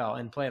in the NFL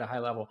and play at a high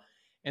level.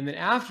 And then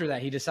after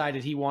that, he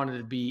decided he wanted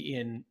to be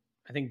in,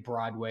 I think,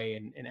 Broadway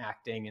and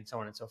acting and so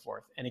on and so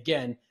forth. And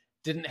again,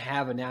 didn't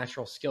have a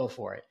natural skill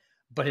for it,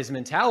 but his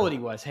mentality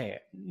was, hey,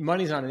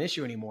 money's not an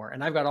issue anymore,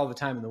 and I've got all the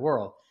time in the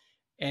world.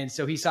 And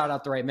so he sought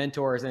out the right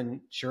mentors,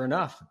 and sure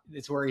enough,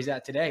 it's where he's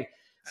at today.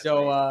 That's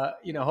so,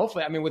 right.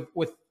 Hopefully, I mean,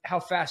 with how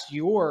fast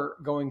you're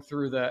going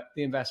through the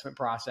investment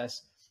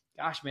process,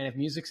 gosh, man, if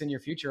music's in your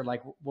future,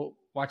 like, well,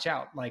 watch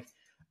out. Like,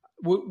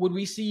 would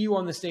we see you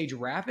on the stage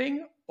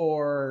rapping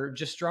or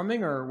just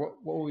strumming, or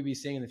what would we be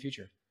seeing in the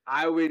future?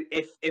 I would,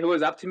 if it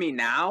was up to me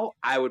now,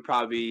 I would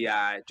probably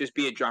just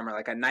be a drummer,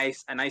 like a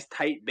nice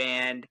tight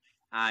band.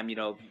 We're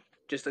all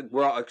just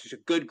a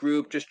good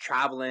group, just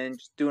traveling,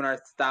 just doing our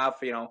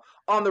stuff,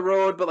 on the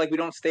road, but like we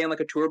don't stay in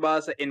like a tour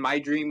bus. In my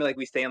dream, like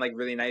we stay in like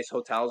really nice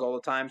hotels all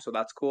the time, so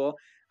that's cool.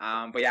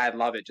 But yeah, I'd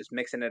love it, just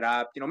mixing it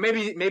up.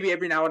 Maybe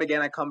every now and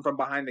again I come from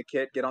behind the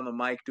kit, get on the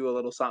mic, do a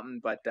little something.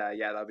 But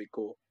yeah, that'd be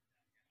cool.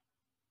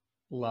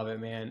 Love it,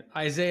 man.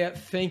 Isaiah,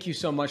 thank you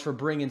so much for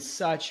bringing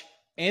such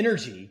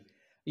energy.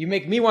 You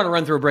make me want to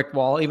run through a brick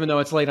wall, even though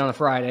it's late on a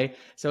Friday.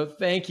 So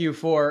thank you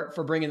for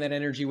bringing that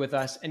energy with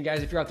us. And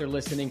guys, if you're out there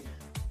listening,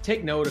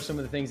 take note of some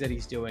of the things that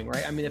he's doing,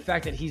 right? I mean, the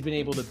fact that he's been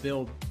able to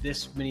build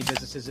this many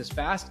businesses this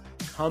fast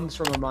comes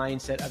from a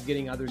mindset of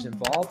getting others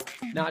involved,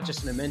 not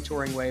just in a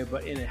mentoring way,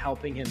 but in a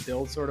helping him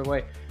build sort of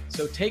way.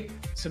 So take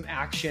some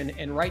action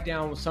and write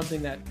down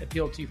something that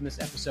appealed to you from this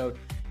episode.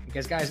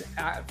 Because guys,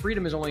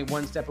 freedom is only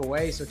one step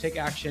away. So take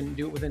action,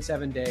 do it within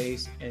 7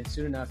 days, and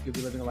soon enough, you'll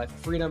be living a life of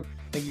freedom.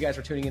 Thank you guys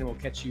for tuning in, and we'll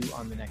catch you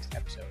on the next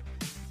episode.